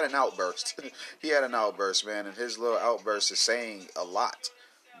an outburst. He had an outburst, man, and his little outburst is saying a lot.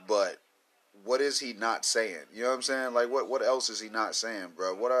 But what is he not saying? You know what I'm saying? Like, what else is he not saying,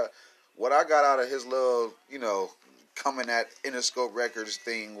 bro? What I got out of his little, coming at Interscope Records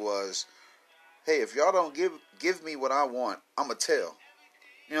thing was, hey, if y'all don't give me what I want, I'ma tell.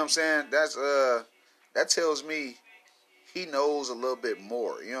 You know what I'm saying? That tells me he knows a little bit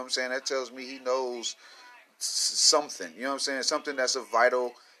more. You know what I'm saying? That tells me he knows something. You know what I'm saying? Something that's of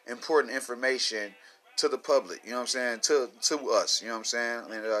vital, important information to the public. You know what I'm saying? To us. You know what I'm saying?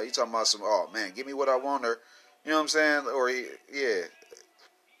 And he talking about some, oh man, give me what I want, or you know what I'm saying? Or yeah.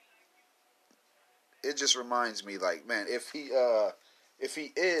 It just reminds me, like, man, if he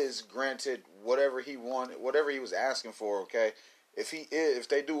is granted whatever he wanted, whatever he was asking for, okay, if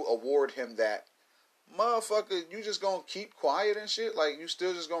they do award him that, motherfucker, you just gonna keep quiet and shit, like you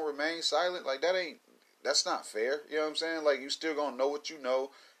still just gonna remain silent, like that's not fair. You know what I'm saying? Like you still gonna know what you know,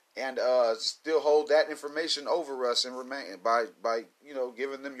 and still hold that information over us and remain by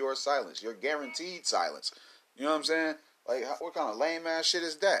giving them your silence, your guaranteed silence. You know what I'm saying? Like what kind of lame ass shit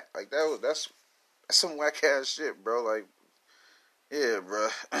is that? Like that's some whack ass shit, bro. Like, yeah, bro.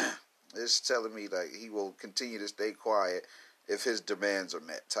 It's telling me like he will continue to stay quiet if his demands are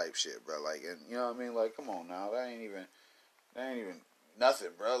met, type shit, bro. Like, and you know what I mean? Like, come on now, that ain't even nothing,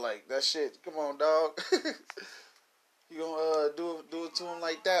 bro. Like that shit. Come on, dog. You gonna do it to him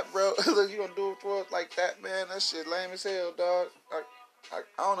like that, bro? You gonna do it to him like that, man? That shit lame as hell, dog. I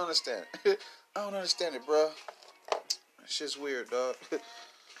don't understand it. I don't understand it, bro. That shit's weird, dog.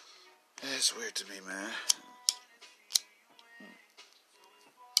 It's weird to me, man.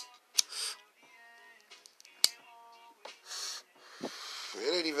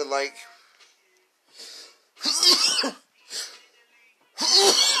 It ain't even like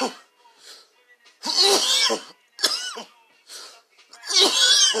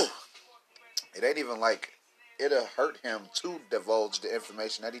it ain't even like it'll hurt him to divulge the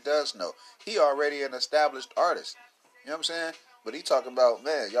information that he does know. He already an established artist. You know what I'm saying? But he talking about,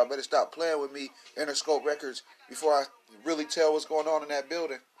 man, y'all better stop playing with me, Interscope Records, before I really tell what's going on in that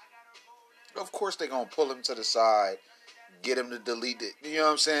building. Of course they gonna pull him to the side, get him to delete it, you know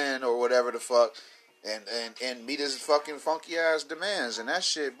what I'm saying, or whatever the fuck, and meet his fucking funky ass demands. And that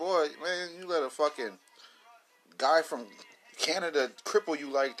shit, boy, man, you let a fucking guy from Canada cripple you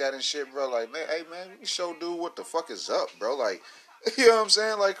like that and shit, bro. Like, man, hey, man, you show dude what the fuck is up, bro. Like, you know what I'm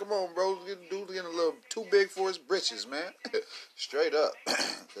saying? Like, come on, bro. Dude getting a little too big for his britches, man. Straight up.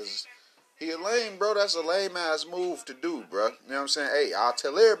 Because he a lame, bro. That's a lame ass move to do, bro. You know what I'm saying? Hey, I'll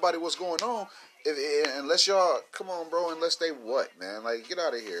tell everybody what's going on. Unless y'all, come on, bro. Unless they what, man? Like, get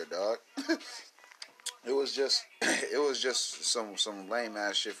out of here, dog. It was just some lame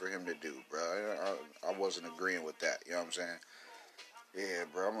ass shit for him to do, bro. I wasn't agreeing with that. You know what I'm saying? Yeah,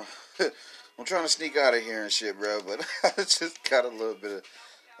 bro. I'm trying to sneak out of here and shit, bro. But I just got I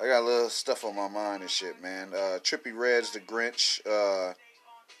got a little stuff on my mind and shit, man. Trippie Redd's The Grinch.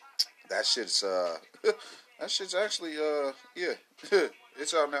 That shit's that shit's actually yeah.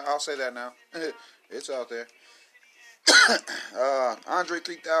 It's out now. I'll say that now. It's out there. Andre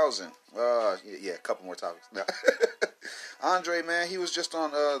 3000. Yeah, a couple more topics. No. Andre, man, he was just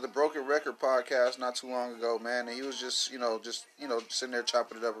on the Broken Record podcast not too long ago, man, and he was just sitting there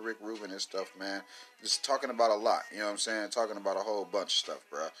chopping it up with Rick Rubin and stuff, man. Just talking about a lot, you know what I'm saying? Talking about a whole bunch of stuff,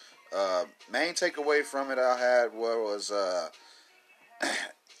 bro. Main takeaway from it I had was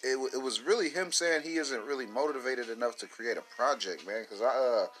it was really him saying he isn't really motivated enough to create a project, man, because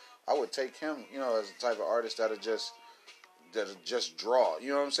I would take him, as the type of artist that'll just draw. You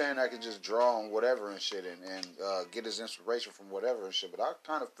know what I'm saying? I could just draw on whatever and shit and get his inspiration from whatever and shit. But I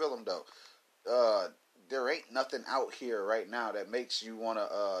kind of feel him, though. There ain't nothing out here right now that makes you want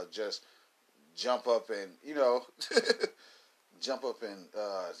to just jump up and,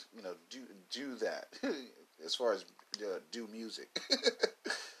 do that. As far as do music.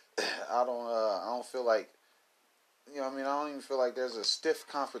 I don't feel like, I don't even feel like there's a stiff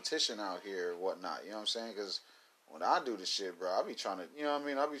competition out here or whatnot. You know what I'm saying? Because when I do the shit, bro, I be trying to,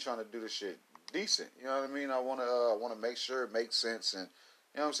 I be trying to do the shit decent. You know what I mean? I want to make sure it makes sense, and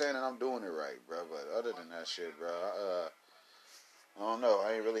you know what I'm saying, and I'm doing it right, bro. But other than that shit, bro, I don't know.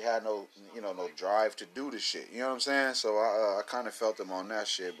 I ain't really had no drive to do the shit. You know what I'm saying? So I kind of felt him on that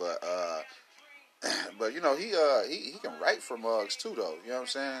shit, but but he can write for mugs too, though. You know what I'm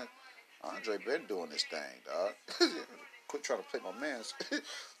saying? Andre been doing this thing, dog. Quit trying to play my man's.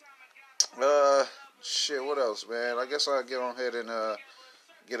 Shit, what else, man? I guess I'll get on ahead and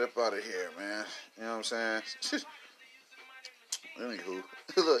get up out of here, man. You know what I'm saying? Anywho.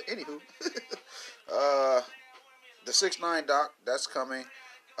 Look, the 6ix9ine doc, that's coming.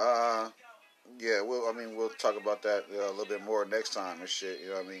 Yeah, we'll talk about that a little bit more next time and shit, you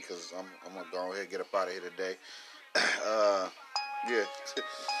know what I mean? Because I'm going to go ahead and get up out of here today. Yeah.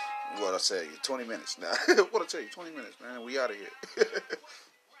 What I tell you, 20 minutes now. What I tell you, 20 minutes, man. We out of here.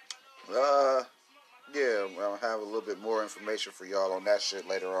 Yeah, I'll have a little bit more information for y'all on that shit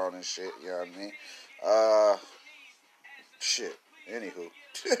later on and shit, you know what I mean? shit. Anywho,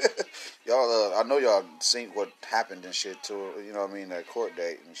 y'all, I know y'all seen what happened and shit to her, you know what I mean, that court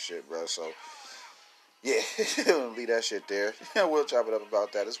date and shit, bro. So, yeah, leave that shit there. We'll chop it up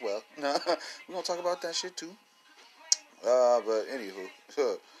about that as well. We're gonna talk about that shit too. But anywho,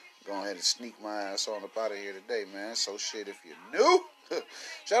 go ahead and sneak my ass on up out of here today, man. So shit, if you're new,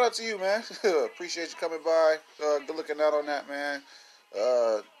 shout out to you, man. Appreciate you coming by. Good looking out on that, man.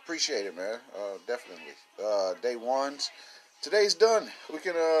 Appreciate it, man. Definitely. Day ones. Today's done. We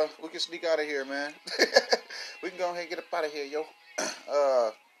can sneak out of here, man. We can go ahead and get up out of here, yo.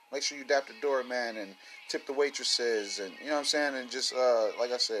 Make sure you dap the door, man, and tip the waitresses, and you know what I'm saying, and just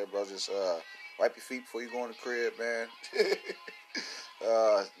like I said, bro, just wipe your feet before you go in the crib, man.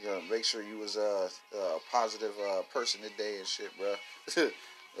 You know, make sure you was a positive person today and shit, bro.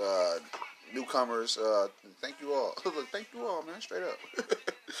 Newcomers, thank you all. Look, thank you all, man. Straight up.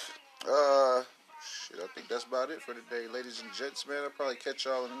 Shit, I think that's about it for today, ladies and gents, man. I'll probably catch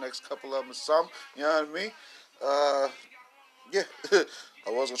y'all in the next couple of them or something. You know what I mean? Yeah. I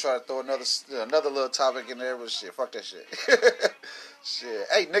was gonna try to throw another little topic in there, but shit, fuck that shit. Shit.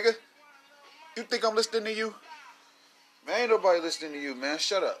 Hey, nigga, you think I'm listening to you? Man, ain't nobody listening to you, man.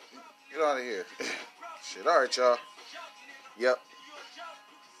 Shut up. Get out of here. Shit. All right, y'all. Yep.